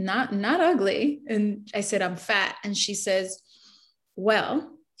ugly, not ugly." And I said, "I'm fat." And she says,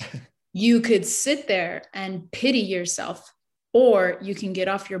 "Well, you could sit there and pity yourself, or you can get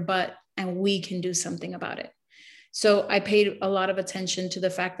off your butt and we can do something about it." So I paid a lot of attention to the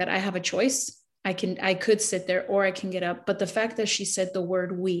fact that I have a choice. I could sit there or I can get up. But the fact that she said the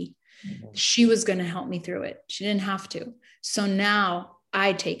word "we," she was going to help me through it. She didn't have to. So now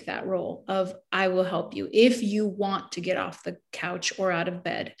I take that role of, I will help you. If you want to get off the couch or out of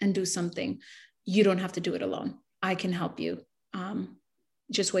bed and do something, you don't have to do it alone. I can help you.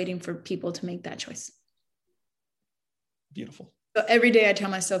 Just waiting for people to make that choice. Beautiful. So every day I tell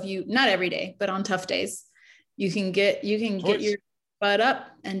myself, not every day, but on tough days, you can get your butt up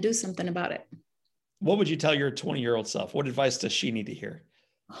and do something about it. What would you tell your 20-year-old self? What advice does she need to hear?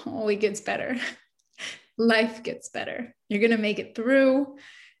 Oh, it gets better. Life gets better. You're going to make it through.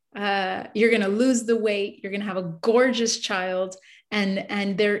 You're going to lose the weight. You're going to have a gorgeous child.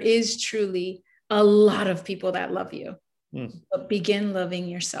 And there is truly a lot of people that love you. But begin loving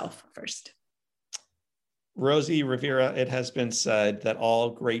yourself first. Rosie Rivera, it has been said that all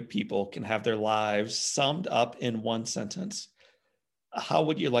great people can have their lives summed up in one sentence. How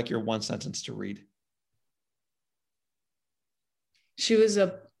would you like your one sentence to read? She was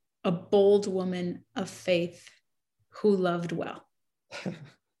a bold woman of faith who loved well.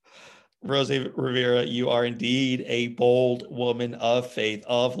 Rosie Rivera, you are indeed a bold woman of faith,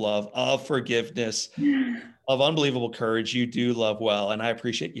 of love, of forgiveness, of unbelievable courage. You do love well. And I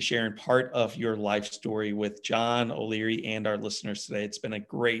appreciate you sharing part of your life story with John O'Leary and our listeners today. It's been a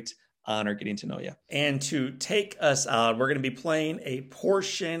great honor getting to know you. And to take us out, we're going to be playing a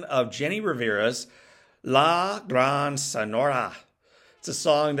portion of Jenni Rivera's La Gran Sonora. It's a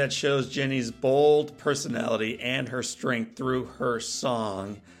song that shows Jenni's bold personality and her strength through her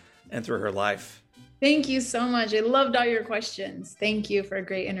song and through her life. Thank you so much. I loved all your questions. Thank you for a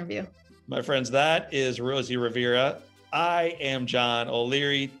great interview. My friends, that is Rosie Rivera. I am John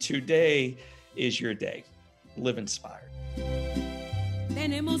O'Leary. Today is your day. Live inspired.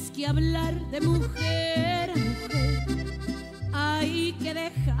 Tenemos que hablar de mujer a mujer. Hay que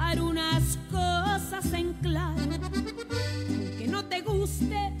dejar unas cosas en claro. Aunque no te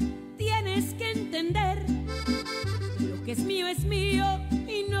guste, tienes que entender que lo que es mío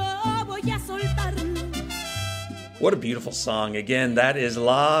y no voy a soltarlo. What a beautiful song. Again, that is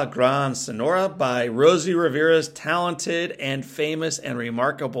La Gran Sonora by Rosie Rivera's talented and famous and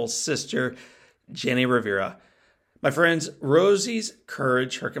remarkable sister, Jenni Rivera. My friends, Rosie's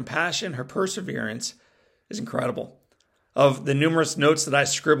courage, her compassion, her perseverance is incredible. Of the numerous notes that I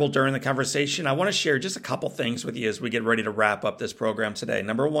scribbled during the conversation, I want to share just a couple things with you as we get ready to wrap up this program today.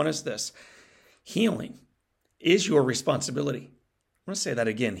 Number one is this: healing is your responsibility. I'm going to say that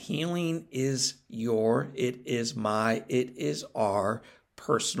again. Healing is it is our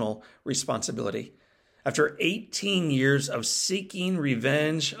personal responsibility. After 18 years of seeking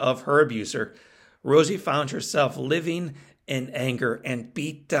revenge of her abuser, Rosie found herself living in anger and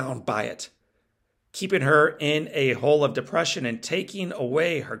beat down by it, keeping her in a hole of depression and taking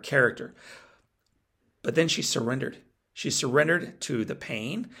away her character. But then she surrendered. She surrendered to the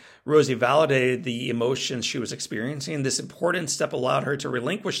pain. Rosie validated the emotions she was experiencing. This important step allowed her to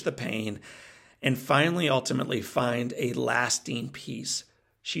relinquish the pain and finally, ultimately, find a lasting peace.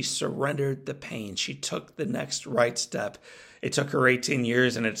 She surrendered the pain. She took the next right step. It took her 18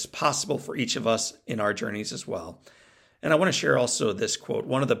 years, and it's possible for each of us in our journeys as well. And I want to share also this quote: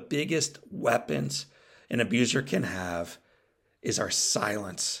 one of the biggest weapons an abuser can have is our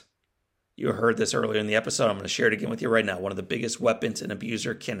silence. You heard this earlier in the episode. I'm going to share it again with you right now. One of the biggest weapons an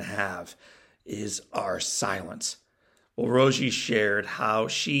abuser can have is our silence. Well, Rosie shared how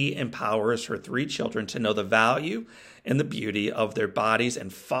she empowers her 3 children to know the value and the beauty of their bodies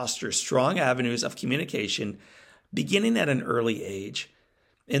and foster strong avenues of communication beginning at an early age.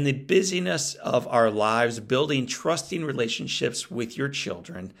 In the busyness of our lives, building trusting relationships with your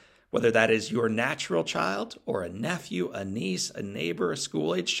children, whether that is your natural child or a nephew, a niece, a neighbor, a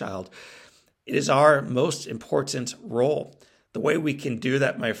school-age child, it is our most important role. The way we can do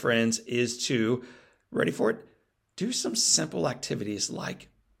that, my friends, is to, ready for it, do some simple activities like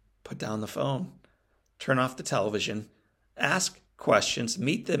put down the phone, turn off the television, ask questions,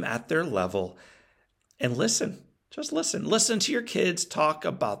 meet them at their level, and listen. Just listen. Listen to your kids talk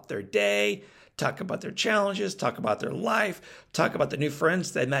about their day, talk about their challenges, talk about their life, talk about the new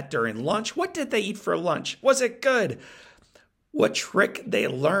friends they met during lunch. What did they eat for lunch? Was it good? What trick they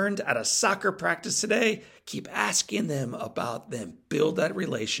learned at a soccer practice today? Keep asking them about them. Build that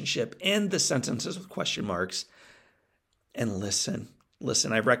relationship. End the sentences with question marks. And listen.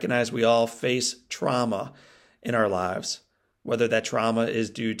 Listen, I recognize we all face trauma in our lives. Whether that trauma is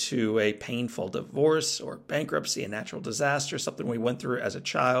due to a painful divorce or bankruptcy, a natural disaster, something we went through as a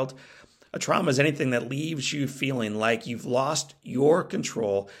child. A trauma is anything that leaves you feeling like you've lost your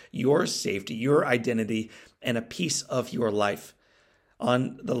control, your safety, your identity, and a piece of your life.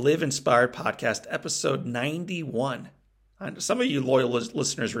 On the Live Inspired podcast, episode 91, some of you loyal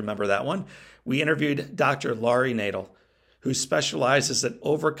listeners remember that one, we interviewed Dr. Laurie Nadel, who specializes at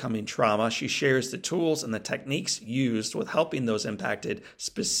overcoming trauma. She shares the tools and the techniques used with helping those impacted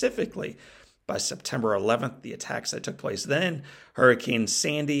specifically by September 11th, the attacks that took place then, Hurricane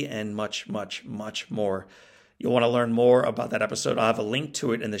Sandy, and much, much, much more. You'll want to learn more about that episode. I'll have a link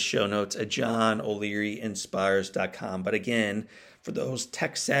to it in the show notes at johnolearyinspires.com. But again, for those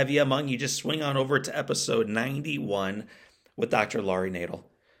tech savvy among you, just swing on over to episode 91 with Dr. Laurie Nadel.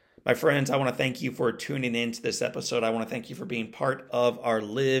 My friends, I want to thank you for tuning in to this episode. I want to thank you for being part of our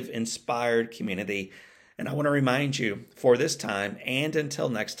Live Inspired community. And I want to remind you for this time and until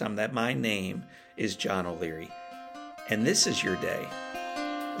next time that my name is John O'Leary. And this is your day.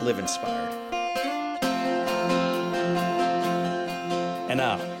 Live inspired. And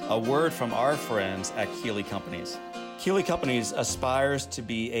now, a word from our friends at Keeley Companies. Keeley Companies aspires to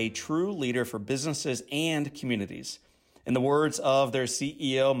be a true leader for businesses and communities. In the words of their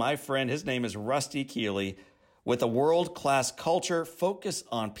CEO, my friend, his name is Rusty Keeley, with a world-class culture focused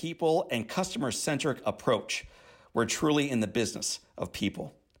on people and customer-centric approach. We're truly in the business of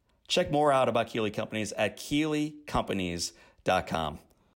people. Check more out about Keeley Companies at KeeleyCompanies.com.